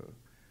 like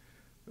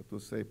to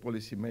say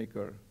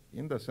policymaker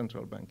in the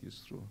central bank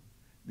is true.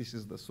 This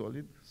is the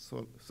solid,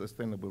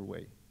 sustainable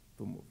way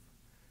to move.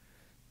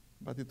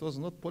 But it was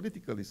not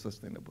politically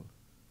sustainable.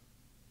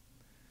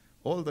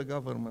 All the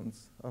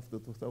governments after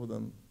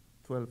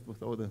 2012,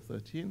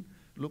 2013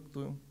 looked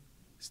to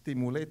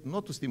stimulate,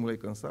 not to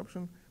stimulate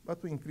consumption,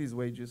 but to increase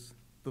wages,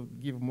 to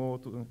give more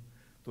to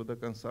the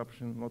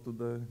consumption, not to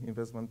the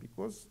investment,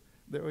 because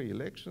there were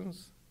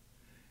elections,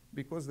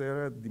 because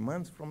there are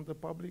demands from the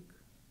public.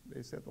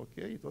 They said,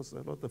 okay, it was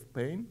a lot of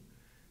pain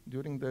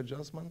during the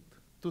adjustment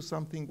to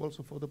something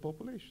also for the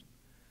population.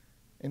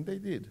 And they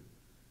did.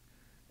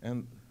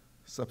 And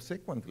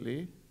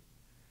subsequently,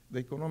 the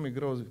economic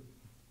growth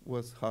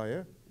was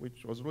higher,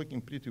 which was working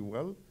pretty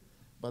well,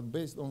 but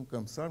based on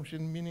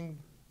consumption, meaning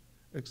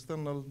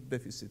external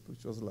deficit,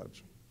 which was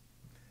large,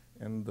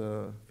 and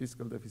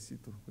fiscal deficit,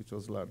 which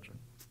was larger.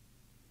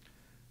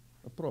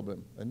 A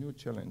problem, a new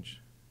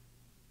challenge.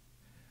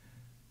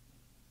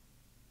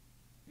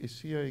 Is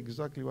here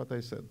exactly what I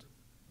said.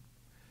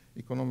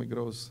 Economic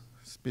growth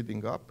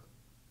speeding up,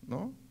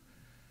 no?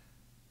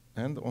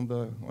 And on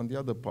the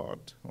other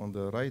part, on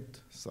the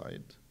right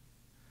side,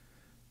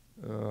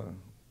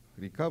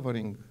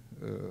 recovering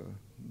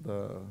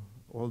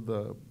all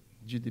the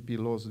GDP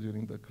loss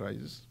during the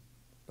crisis,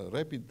 a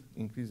rapid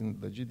increase in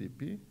the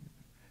GDP,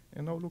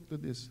 and now look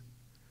at this.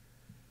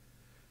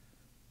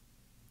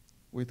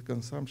 With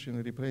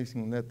consumption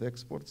replacing net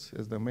exports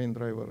as the main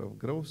driver of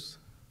growth,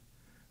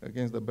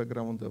 against the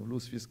background of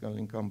loose fiscal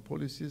income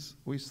policies,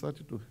 we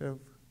started to have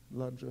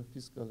larger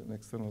fiscal and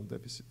external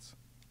deficits.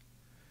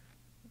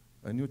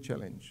 A new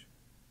challenge.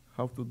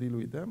 How to deal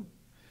with them?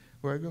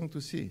 We are going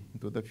to see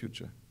into the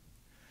future.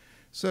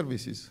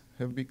 Services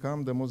have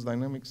become the most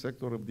dynamic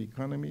sector of the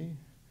economy,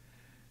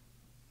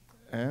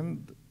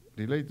 and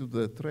related to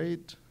the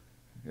trade,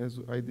 as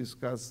I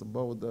discussed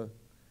about the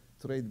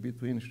trade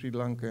between Sri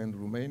Lanka and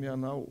Romania,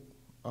 now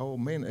our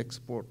main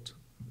export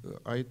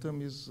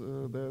item is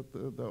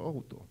the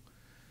auto.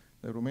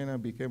 Romania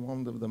became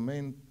one of the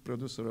main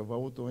producers of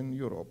auto in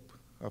Europe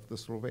after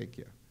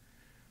Slovakia,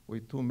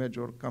 with two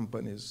major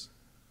companies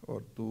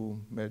or two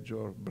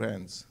major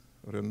brands,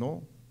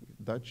 Renault,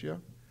 Dacia,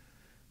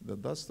 the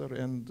Duster,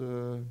 and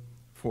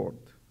Ford.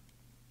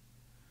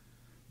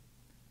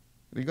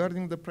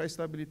 Regarding the price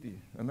stability,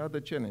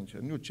 another challenge,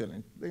 a new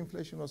challenge. The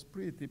inflation was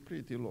pretty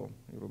low.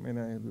 In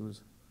Romania, it will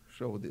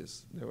show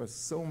this. There were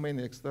so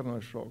many external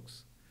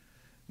shocks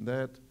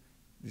that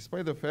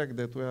despite the fact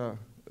that we are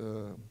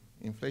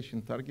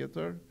inflation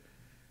targeter,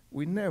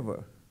 we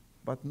never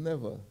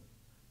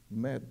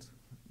met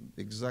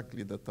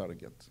exactly the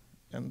target.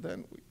 And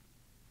then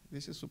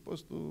this is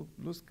supposed to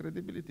lose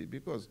credibility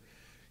because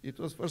it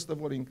was, first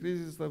of all,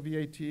 increases the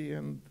VAT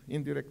and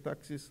indirect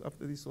taxes.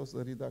 After this was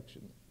a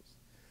reduction.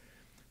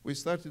 We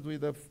started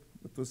with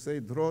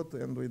drought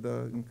and with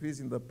the increase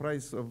in the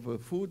price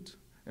of food.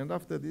 And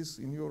after this,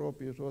 in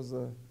Europe, it was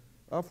the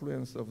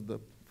affluence of the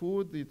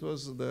food. It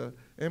was the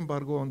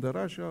embargo on the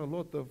Russia. A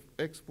lot of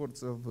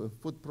exports of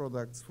food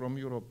products from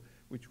Europe,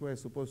 which were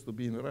supposed to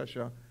be in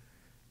Russia,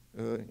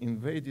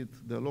 invaded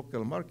the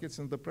local markets,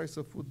 and the price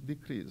of food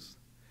decreased.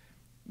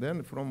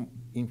 Then from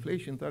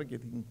inflation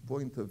targeting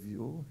point of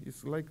view,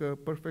 it's like a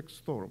perfect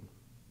storm.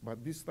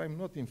 But this time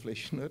not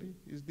inflationary,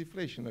 it's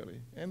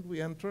deflationary. And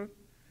we enter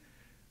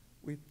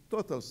with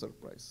total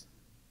surprise.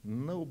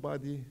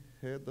 Nobody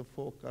had a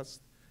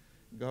forecast,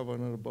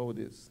 Governor, about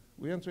this.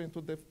 We enter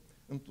into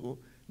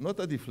not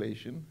a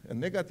deflation, a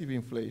negative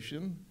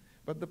inflation,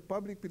 but the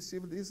public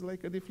perceived this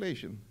like a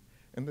deflation.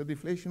 And the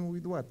deflation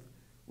with what?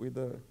 With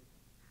a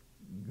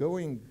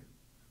going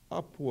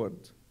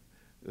upward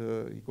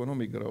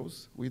economic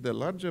growth, with a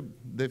larger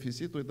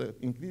deficit, with the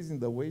increase in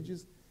the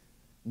wages,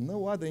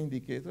 no other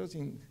indicators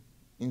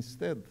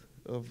instead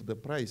of the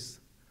price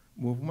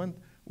movement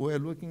were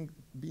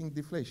being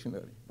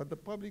deflationary. But the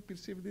public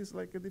perceived this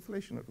like a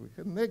deflationary. We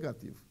had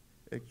negative,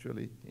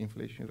 actually,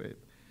 inflation rate.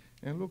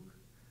 And look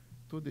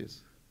to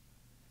this.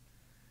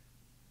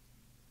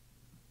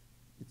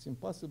 It's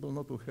impossible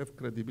not to have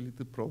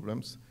credibility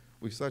problems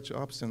with such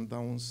ups and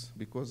downs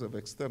because of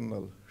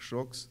external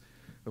shocks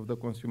of the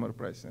consumer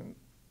price. And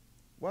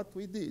what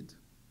we did,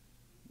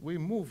 we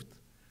moved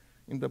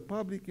in the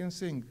public and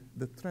saying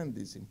the trend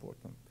is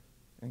important.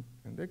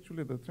 And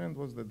actually the trend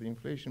was that the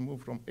inflation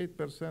moved from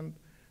 8%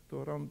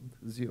 to around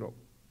 0.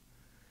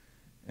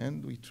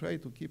 And we try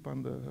to keep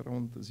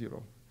around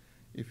 0.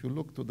 If you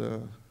look to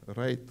the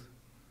right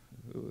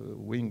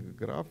wing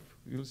graph,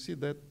 you'll see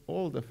that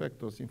all the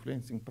factors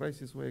influencing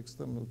prices were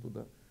external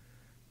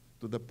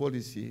to the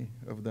policy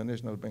of the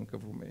National Bank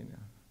of Romania.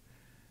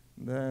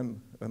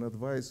 Then an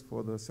advice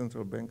for the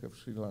Central Bank of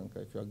Sri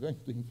Lanka: if you are going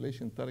to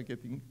inflation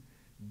targeting,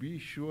 be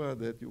sure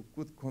that you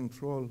could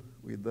control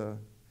with the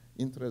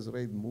interest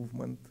rate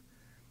movement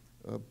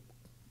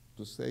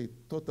to say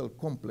total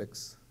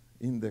complex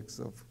index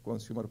of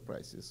consumer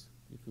prices.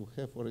 If you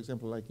have, for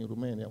example, like in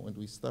Romania, when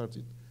we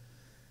started,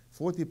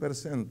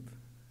 40%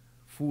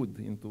 food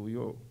into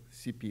your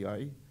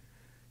CPI,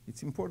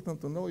 it's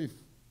important to know if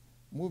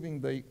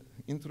moving the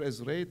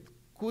interest rate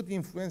could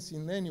influence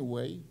in any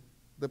way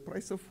the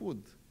price of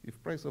food.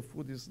 If price of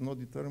food is not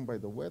determined by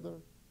the weather,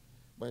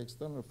 by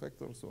external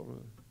factors, or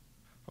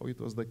how it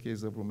was the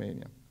case of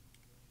Romania.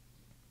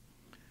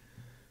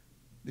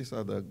 These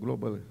are the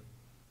global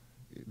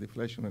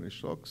deflationary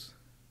shocks.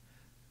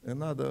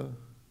 Another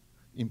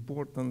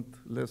important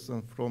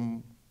lesson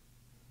from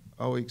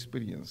our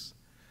experience: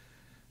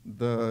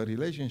 the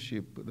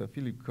relationship, the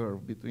Philip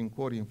curve between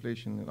core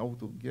inflation and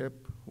output gap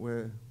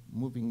were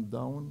moving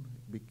down,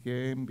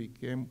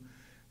 became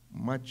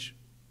much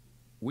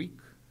weak.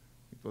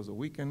 It was a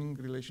weakening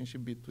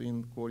relationship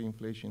between core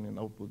inflation and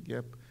output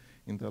gap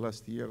in the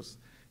last years,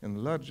 and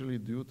largely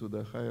due to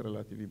the higher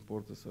relative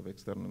importance of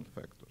external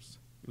factors.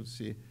 You'll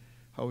see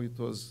how it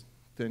was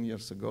 10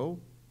 years ago,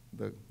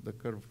 the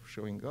curve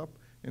showing up,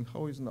 and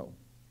how it is now.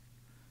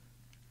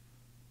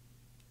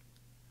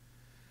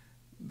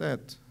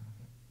 That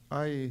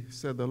I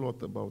said a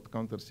lot about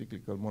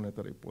counter-cyclical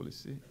monetary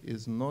policy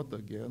is not,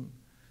 again,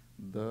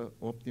 the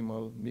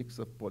optimal mix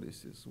of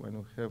policies. When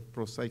you have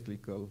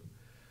pro-cyclical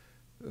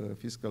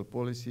fiscal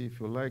policy, if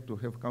you like to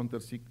have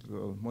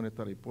counter-cyclical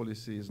monetary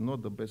policy, is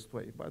not the best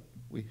way, but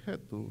we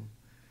had to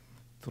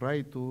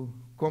try to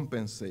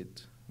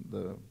compensate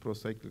the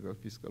pro-cyclical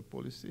fiscal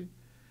policy.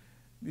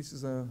 This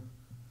is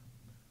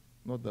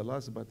not the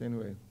last, but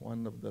anyway,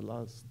 one of the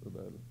last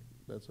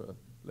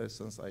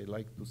lessons I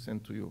like to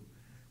send to you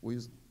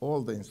with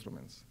all the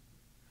instruments.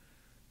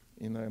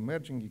 In an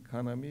emerging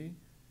economy,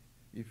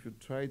 if you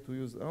try to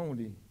use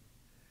only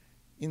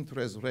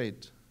interest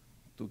rate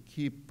to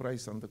keep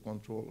price under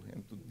control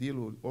and to deal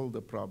with all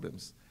the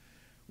problems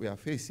we are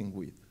facing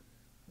with,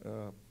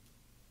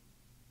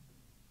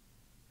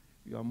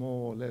 you are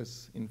more or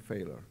less in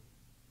failure.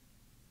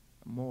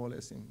 More or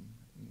less in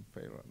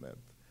failure. That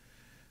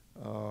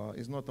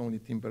is not only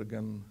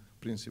Timbergen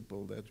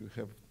principle that you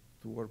have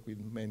to work with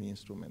many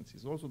instruments.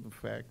 It's also the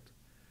fact,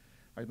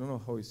 I don't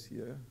know how it's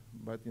here,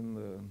 but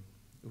in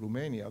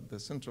Romania, the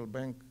central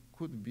bank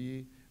could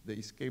be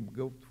the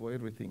scapegoat for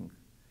everything.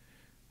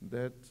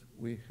 That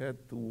we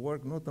had to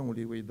work not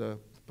only with the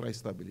price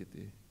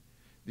stability.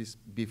 This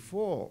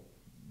before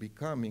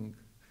becoming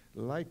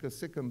like a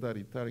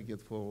secondary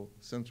target for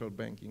central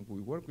banking,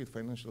 we work with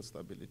financial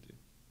stability.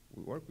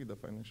 We work with the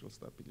financial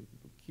stability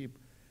to keep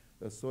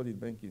a solid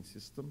banking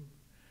system.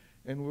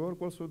 And we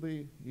work also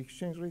the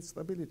exchange rate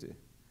stability.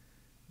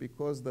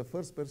 Because the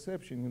first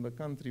perception in the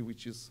country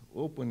which is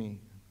opening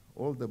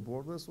all the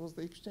borders was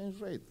the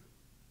exchange rate.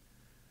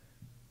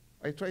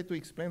 I tried to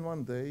explain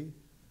one day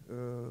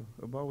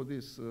about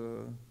this,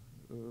 to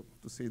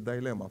say,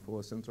 dilemma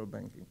for central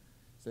banking.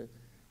 Say,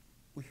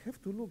 we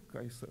have to look,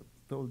 I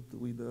told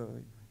with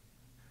a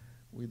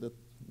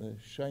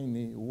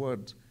shiny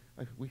word,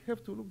 we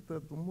have to look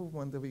at the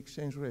movement of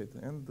exchange rate.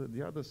 And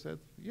the other said,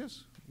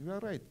 yes, you are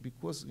right,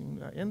 because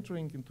in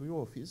entering into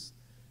your office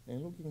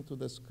and looking to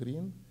the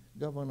screen,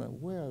 Governor,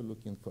 where are you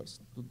looking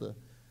first? To the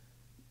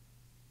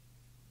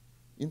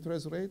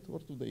interest rate or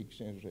to the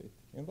exchange rate?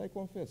 And I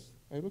confess,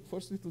 I look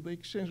firstly to the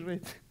exchange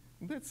rate.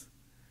 That's,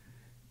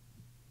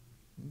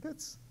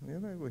 you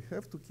know, we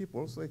have to keep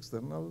also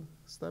external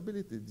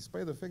stability,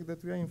 despite the fact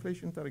that we are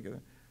inflation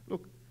target.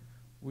 Look,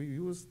 we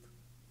used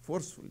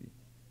forcefully,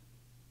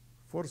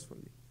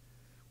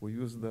 we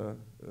used the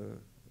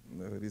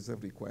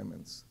reserve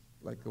requirements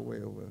like a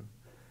way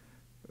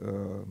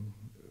of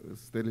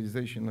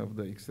sterilization of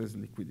the excess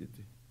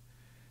liquidity.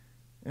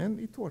 And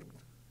it worked.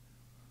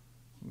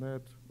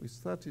 That we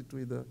started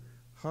with a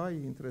high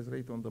interest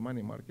rate on the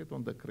money market,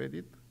 on the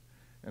credit,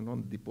 and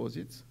on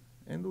deposits,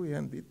 and we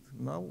end it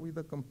now with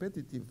a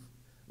competitive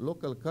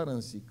local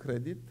currency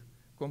credit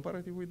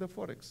comparative with the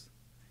Forex.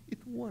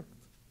 It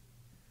worked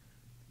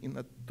in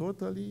a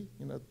totally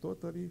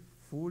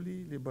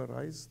fully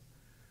liberalized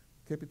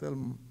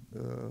capital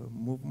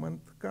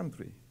movement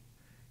country.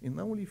 In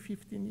only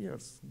 15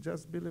 years,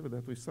 just believe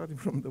that we started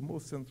from the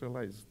most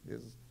centralized,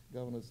 as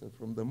Governor said,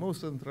 from the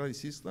most centralized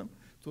system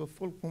to a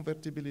full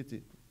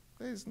convertibility.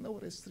 There is no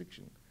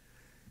restriction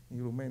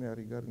in Romania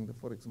regarding the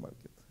Forex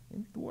market,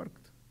 and it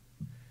worked.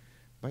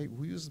 But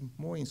we used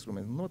more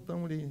instruments, not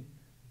only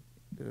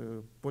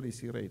the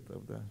policy rate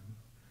of the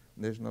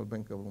National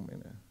Bank of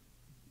Romania.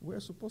 We are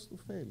supposed to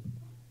fail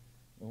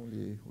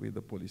only with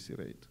the policy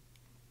rate.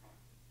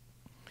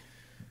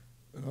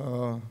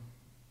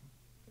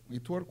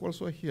 It worked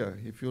also here.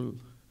 If you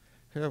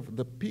have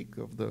the peak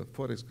of the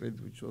Forex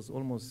credit, which was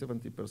almost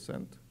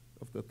 70%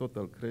 of the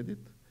total credit,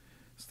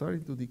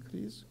 starting to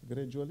decrease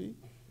gradually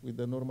with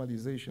the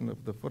normalization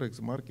of the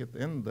Forex market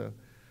and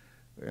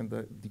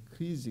the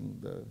decreasing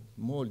the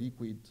more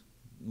liquid,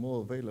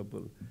 more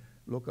available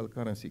local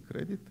currency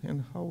credit,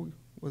 and how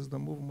was the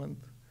movement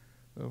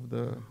of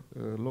the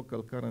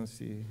local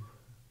currency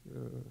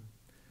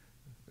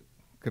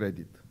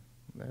credit.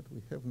 That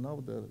we have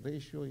now, the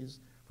ratio is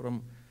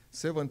from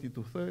 70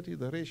 to 30.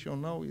 The ratio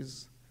now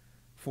is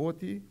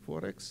 40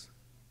 Forex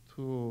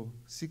to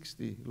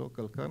 60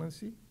 local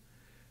currency,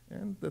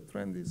 and the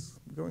trend is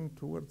going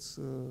towards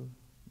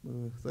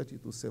 30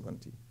 to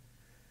 70.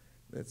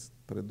 That's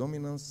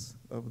predominance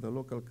of the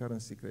local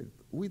currency credit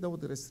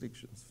without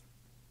restrictions.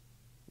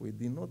 We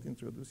did not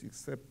introduce,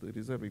 except the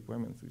reserve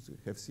requirements, which we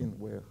have seen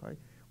were high,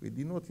 we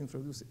did not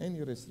introduce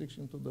any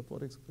restriction to the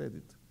Forex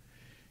credit.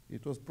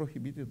 It was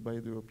prohibited by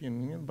the European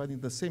Union, but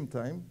at the same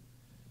time,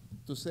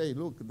 to say,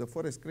 look, the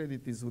Forex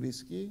credit is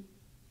risky,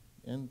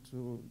 and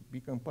to be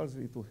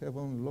compulsory to have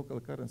only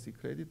local currency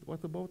credit,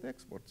 what about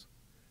exports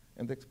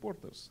and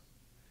exporters?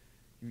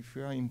 If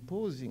you are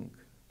imposing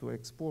to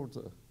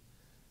exporter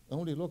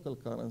only local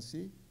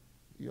currency,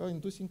 you are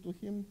inducing to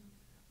him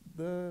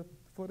the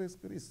Forex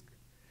risk.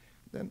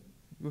 Then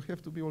you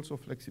have to be also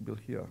flexible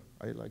here.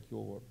 I like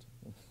your word,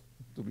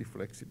 to be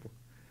flexible.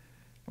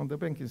 On the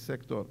banking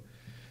sector,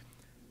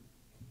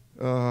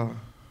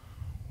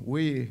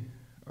 we,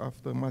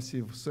 after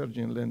massive surge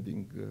in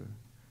lending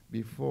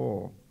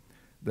before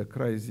the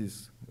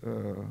crisis,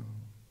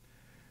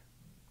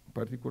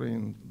 particularly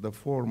in the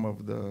form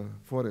of the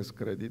Forex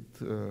credit,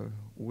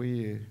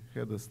 we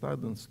had a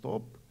sudden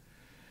stop,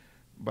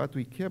 but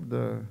we kept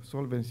the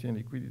solvency and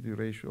liquidity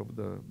ratio of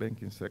the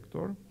banking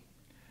sector,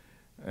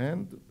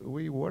 and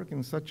we work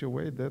in such a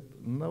way that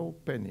no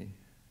penny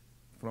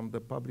from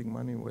the public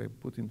money were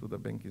put into the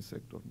banking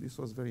sector. This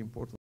was very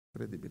important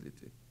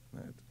credibility.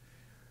 Right?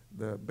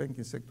 The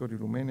banking sector in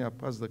Romania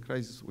passed the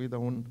crisis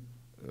without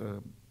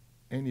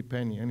any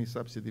penny, any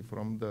subsidy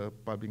from the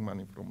public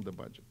money, from the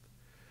budget.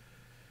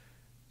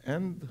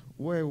 And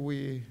where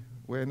we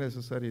were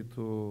necessary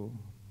to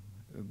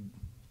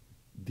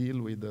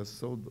deal with the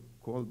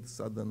so-called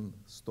sudden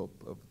stop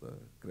of the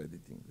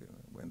crediting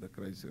when the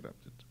crisis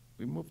erupted,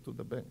 we moved to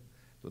the bank,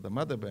 to the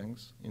mother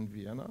banks in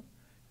Vienna,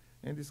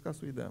 and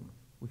discussed with them.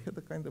 We had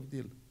a kind of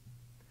deal.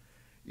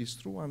 It's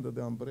true, under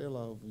the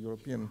umbrella of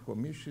European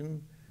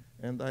Commission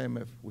and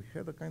IMF, we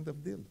had a kind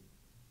of deal.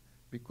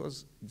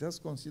 Because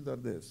just consider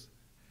this.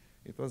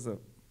 It was a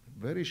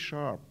very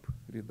sharp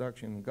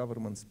reduction in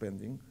government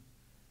spending,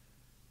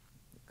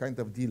 kind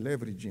of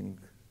deleveraging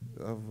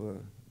of,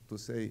 to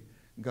say,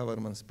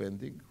 government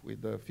spending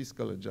with the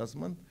fiscal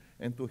adjustment,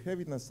 and to have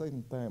at the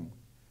same time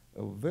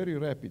a very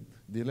rapid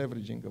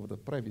deleveraging of the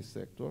private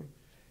sector.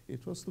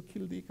 It was to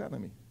kill the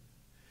economy.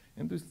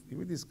 And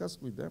we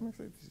discussed with them, I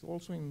said, it's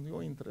also in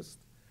your interest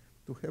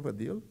to have a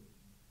deal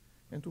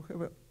and to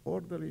have an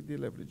orderly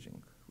deleveraging.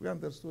 We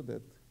understood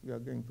that we are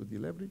going to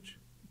deleverage,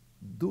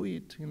 do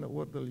it in an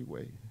orderly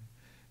way.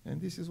 And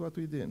this is what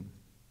we did.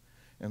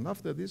 And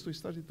after this, we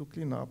started to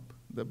clean up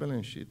the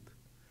balance sheet,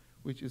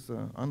 which is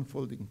an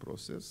unfolding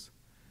process.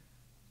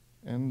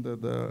 And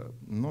the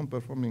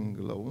non-performing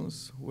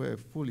loans were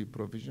fully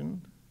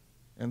provisioned.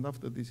 And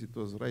after this, it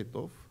was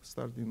write-off,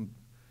 starting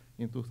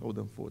in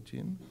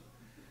 2014.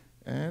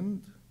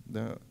 And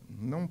the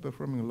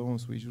non-performing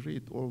loans, which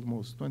reached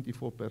almost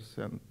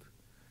 24%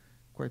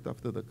 quite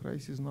after the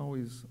crisis, now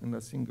is in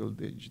a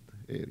single-digit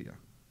area.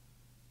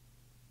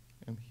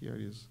 And here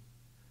is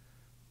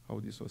how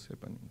this was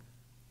happening.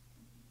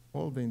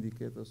 All the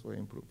indicators were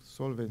improved.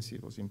 Solvency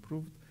was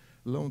improved.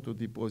 Loan to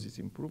deposits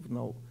improved.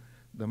 Now,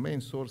 the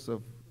main source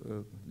of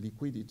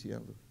liquidity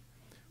and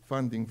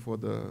funding for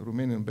the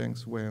Romanian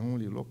banks were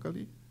only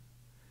locally.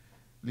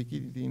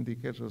 Liquidity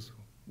indicators,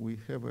 we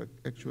have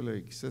actually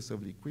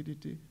excessive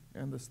liquidity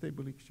and a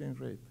stable exchange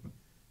rate.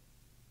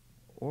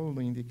 All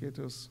the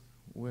indicators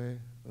were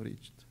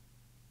reached.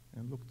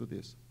 And look to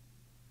this.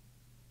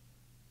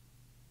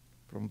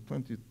 From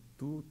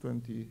 22,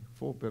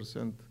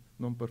 24%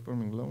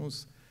 non-performing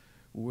loans,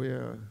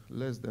 were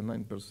less than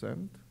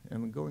 9%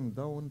 and going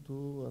down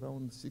to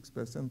around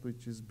 6%,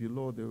 which is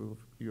below the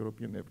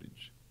European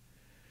average.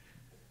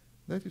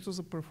 That it was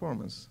a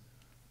performance.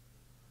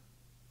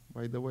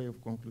 By the way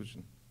of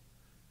conclusion,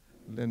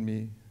 let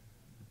me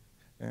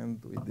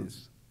end with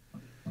this.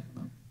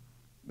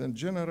 Then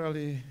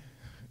generally,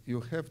 you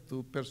have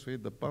to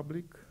persuade the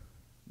public,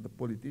 the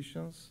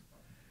politicians,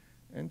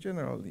 and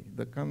generally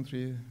the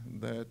country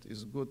that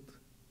is good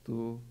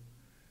to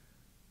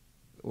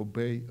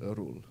obey a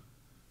rule,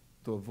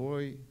 to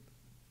avoid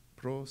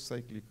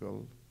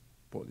pro-cyclical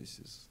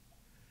policies.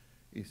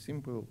 It's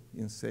simple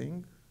in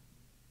saying,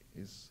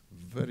 it's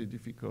very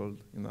difficult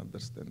in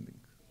understanding.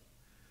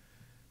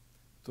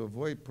 To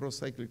avoid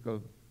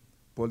pro-cyclical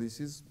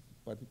policies,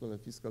 particularly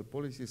fiscal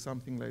policy,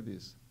 something like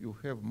this. You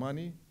have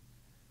money,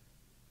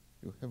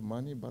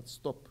 but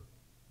stop.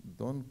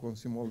 Don't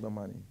consume all the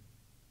money.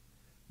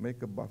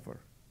 Make a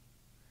buffer.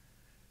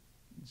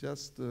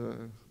 Just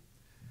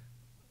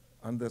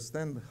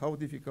understand how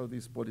difficult it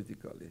is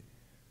politically.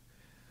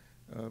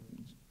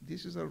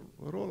 This is a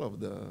role of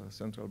the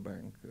central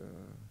bank,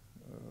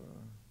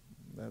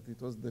 that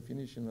it was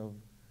definition of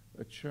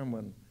a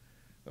chairman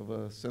of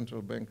a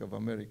central bank of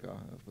America,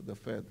 of the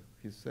Fed.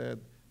 He said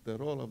the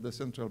role of the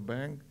central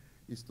bank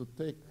is to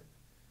take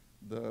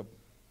the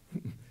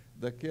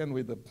the can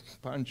with the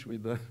punch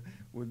with the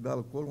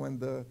alcohol when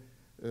the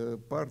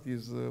party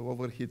is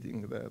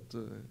overheating. That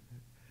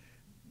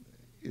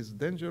is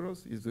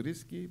dangerous, is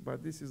risky,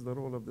 but this is the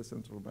role of the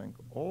central bank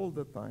all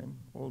the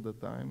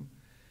time,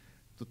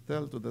 to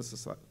tell to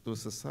the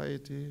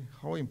society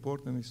how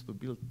important it is to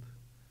build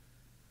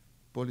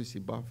policy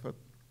buffer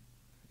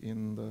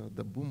in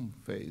the boom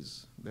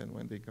phase, then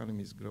when the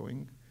economy is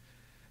growing.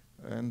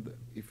 And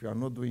if you are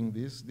not doing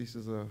this, this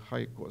is a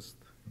high cost.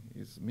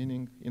 It's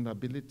meaning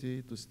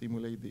inability to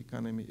stimulate the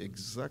economy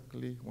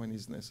exactly when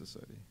it's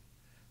necessary,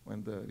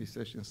 when the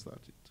recession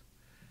started.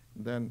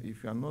 Then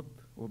if you are not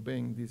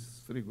obeying this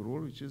strict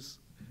rule, which is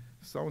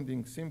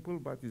sounding simple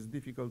but is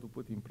difficult to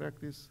put in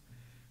practice,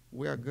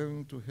 we are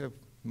going to have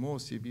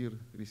more severe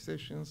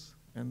recessions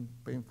and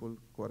painful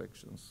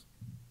corrections.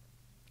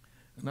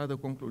 Another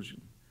conclusion.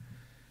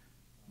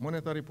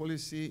 Monetary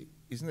policy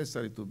is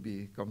necessary to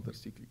be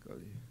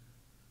counter-cyclically.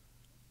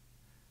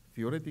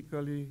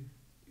 Theoretically,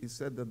 it's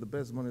said that the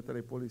best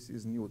monetary policy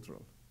is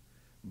neutral,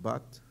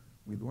 but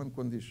with one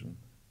condition: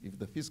 if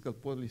the fiscal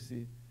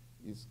policy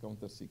is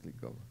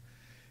counter-cyclical.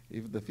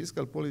 If the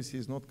fiscal policy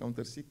is not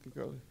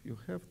counter-cyclical, you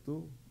have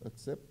to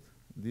accept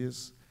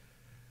this,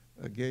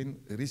 again,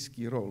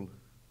 risky role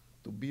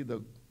to be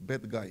the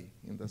bad guy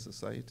in the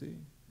society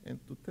and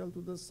to tell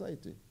to the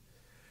society,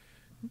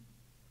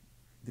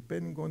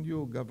 depending on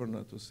you,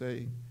 governor, to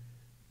say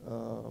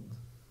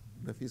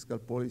the fiscal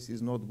policy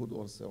is not good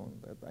or so on.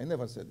 That I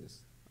never said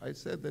this. I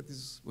said that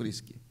is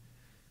risky.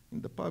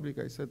 In the public,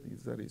 I said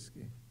it's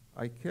risky.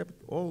 I kept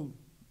all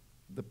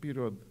the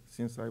period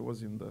since I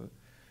was in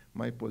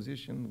my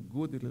position,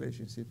 good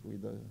relationship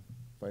with the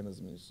finance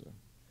minister.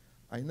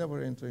 I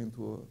never enter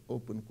into an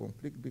open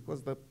conflict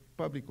because the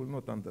public will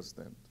not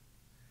understand.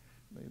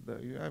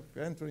 You have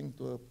to enter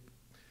into a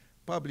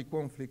public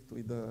conflict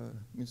with the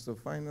Minister of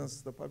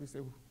Finance, the public say,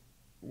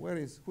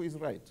 who is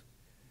right?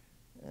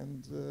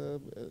 And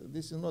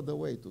this is not the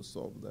way to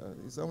solve that.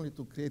 It's only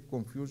to create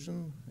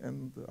confusion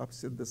and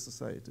upset the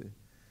society.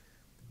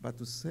 But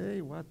to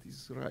say what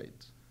is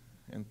right,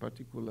 and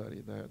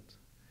particularly that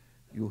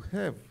you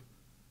have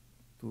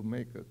to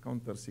make a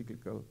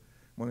counter-cyclical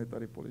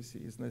monetary policy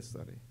is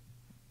necessary.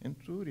 And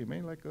to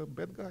remain like a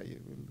bad guy.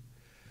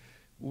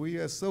 We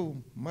are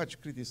so much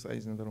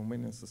criticized in the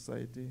Romanian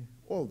society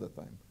all the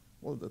time.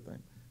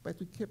 But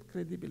we kept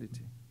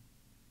credibility.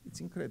 It's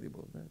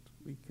incredible that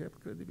we kept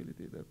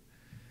credibility, that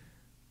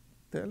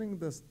telling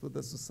to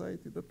the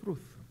society the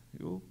truth.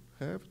 You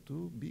have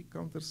to be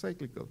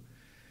counter-cyclical.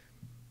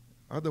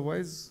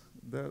 Otherwise,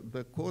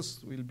 the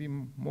cost will be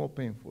more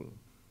painful.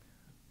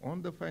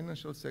 On the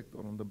financial sector,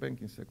 on the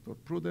banking sector,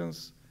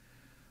 prudence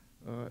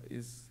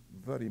is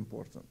very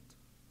important.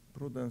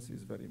 Prudence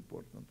is very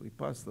important. We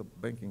passed the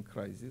banking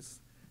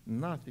crisis.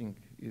 Nothing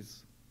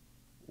is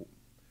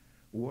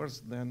worse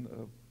than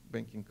a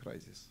banking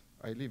crisis.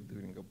 I lived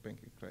during a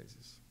banking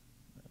crisis.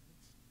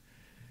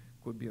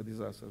 Could be a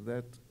disaster.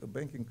 That a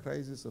banking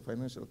crisis, a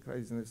financial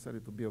crisis, is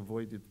necessary to be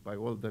avoided by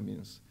all the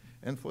means.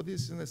 And for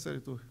this, it's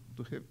necessary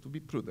to be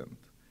prudent.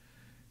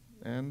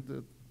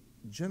 And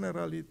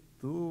generally,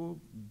 to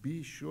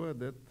be sure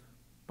that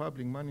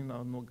public money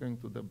are not going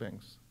to the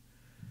banks.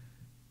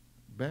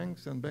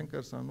 Banks and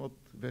bankers are not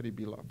very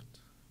beloved.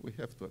 We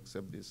have to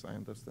accept this. I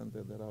understand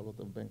that there are a lot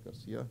of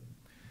bankers here.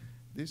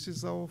 This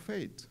is our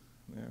fate.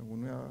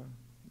 When we are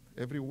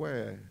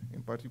everywhere,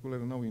 in particular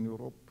now in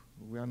Europe,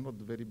 we are not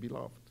very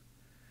beloved.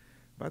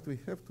 But we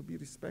have to be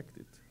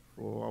respected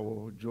for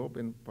our job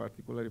and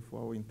particularly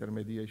for our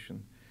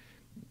intermediation.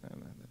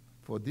 And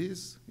for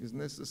this, it's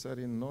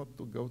necessary not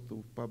to go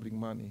to public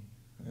money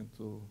and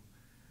to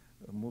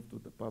move to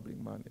the public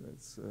money.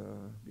 That's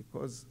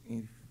because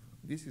if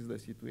this is the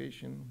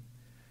situation,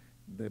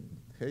 the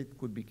hate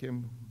could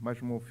become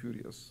much more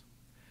furious.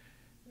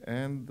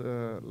 And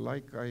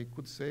like I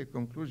could say, a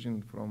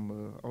conclusion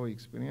from our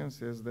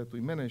experience is that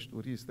we managed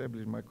to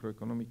reestablish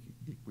macroeconomic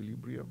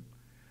equilibrium.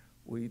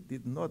 We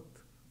did not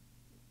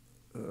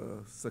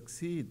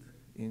succeed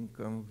in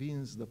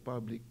convince the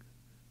public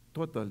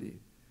totally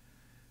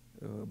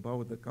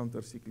about the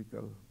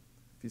counter-cyclical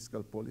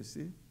fiscal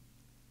policy.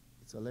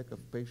 It's a lack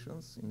of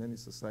patience in any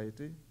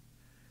society.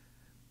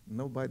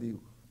 Nobody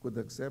could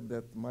accept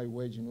that my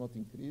wage will not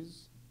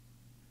increase.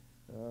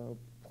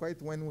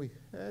 Quite when we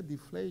had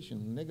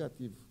deflation,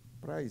 negative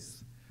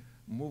price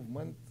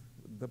movement,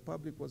 the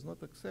public was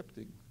not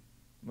accepting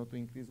not to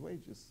increase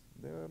wages.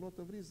 There are a lot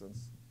of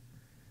reasons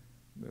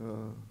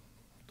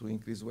to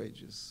increase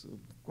wages.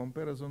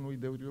 Comparison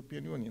with the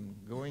European Union.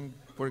 Going,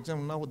 for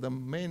example, now the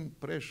main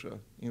pressure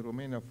in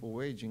Romania for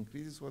wage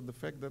increases was the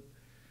fact that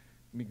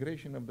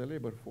migration of the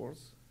labor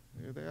force,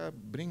 they are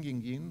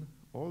bringing in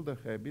all the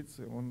habits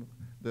on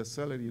the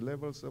salary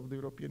levels of the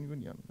European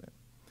Union.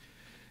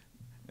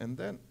 And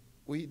then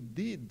we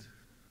did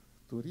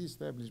to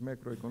reestablish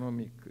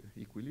macroeconomic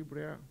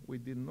equilibria. We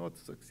did not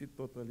succeed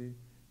totally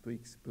to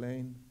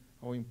explain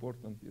how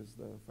important is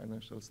the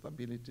financial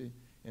stability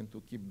and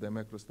to keep the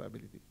macro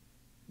stability.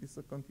 It's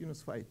a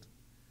continuous fight,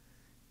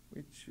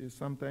 which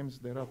sometimes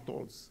there are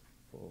tolls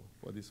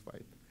for this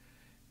fight.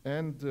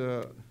 And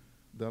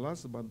the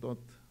last but not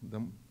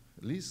the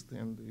least,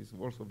 and is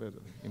also very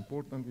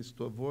important, is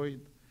to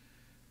avoid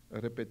a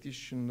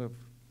repetition of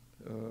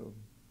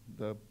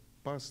the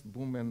past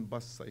boom and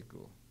bust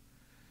cycle,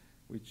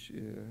 which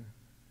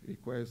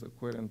requires a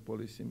coherent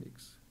policy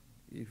mix.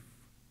 If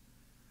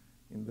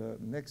in the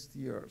next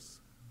years,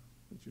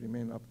 which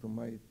remain up to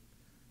my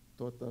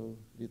total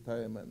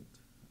retirement,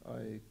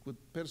 I could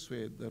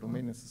persuade the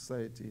Romanian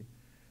society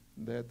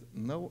that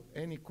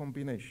any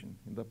combination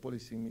in the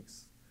policy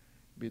mix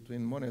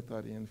between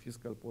monetary and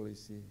fiscal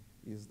policy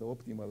is the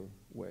optimal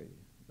way,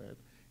 that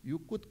you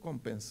could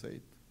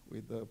compensate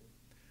with the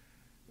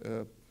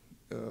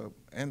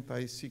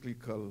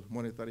anti-cyclical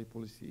monetary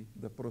policy,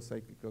 the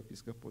pro-cyclical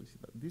fiscal policy.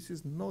 This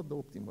is not the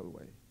optimal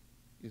way.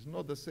 It's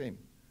not the same.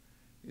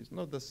 It's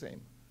not the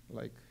same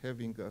like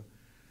having a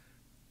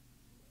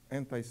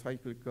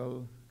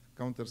anti-cyclical,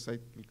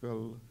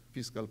 counter-cyclical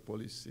fiscal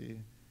policy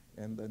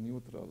and a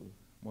neutral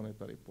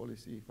monetary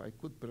policy. If I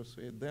could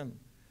persuade them,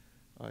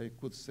 I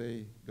could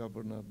say,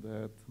 Governor,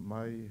 that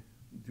my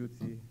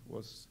duty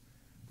was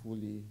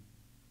fully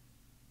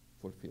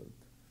fulfilled.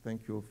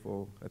 Thank you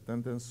for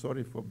attendance.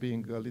 Sorry for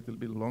being a little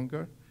bit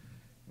longer,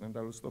 and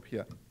I will stop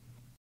here.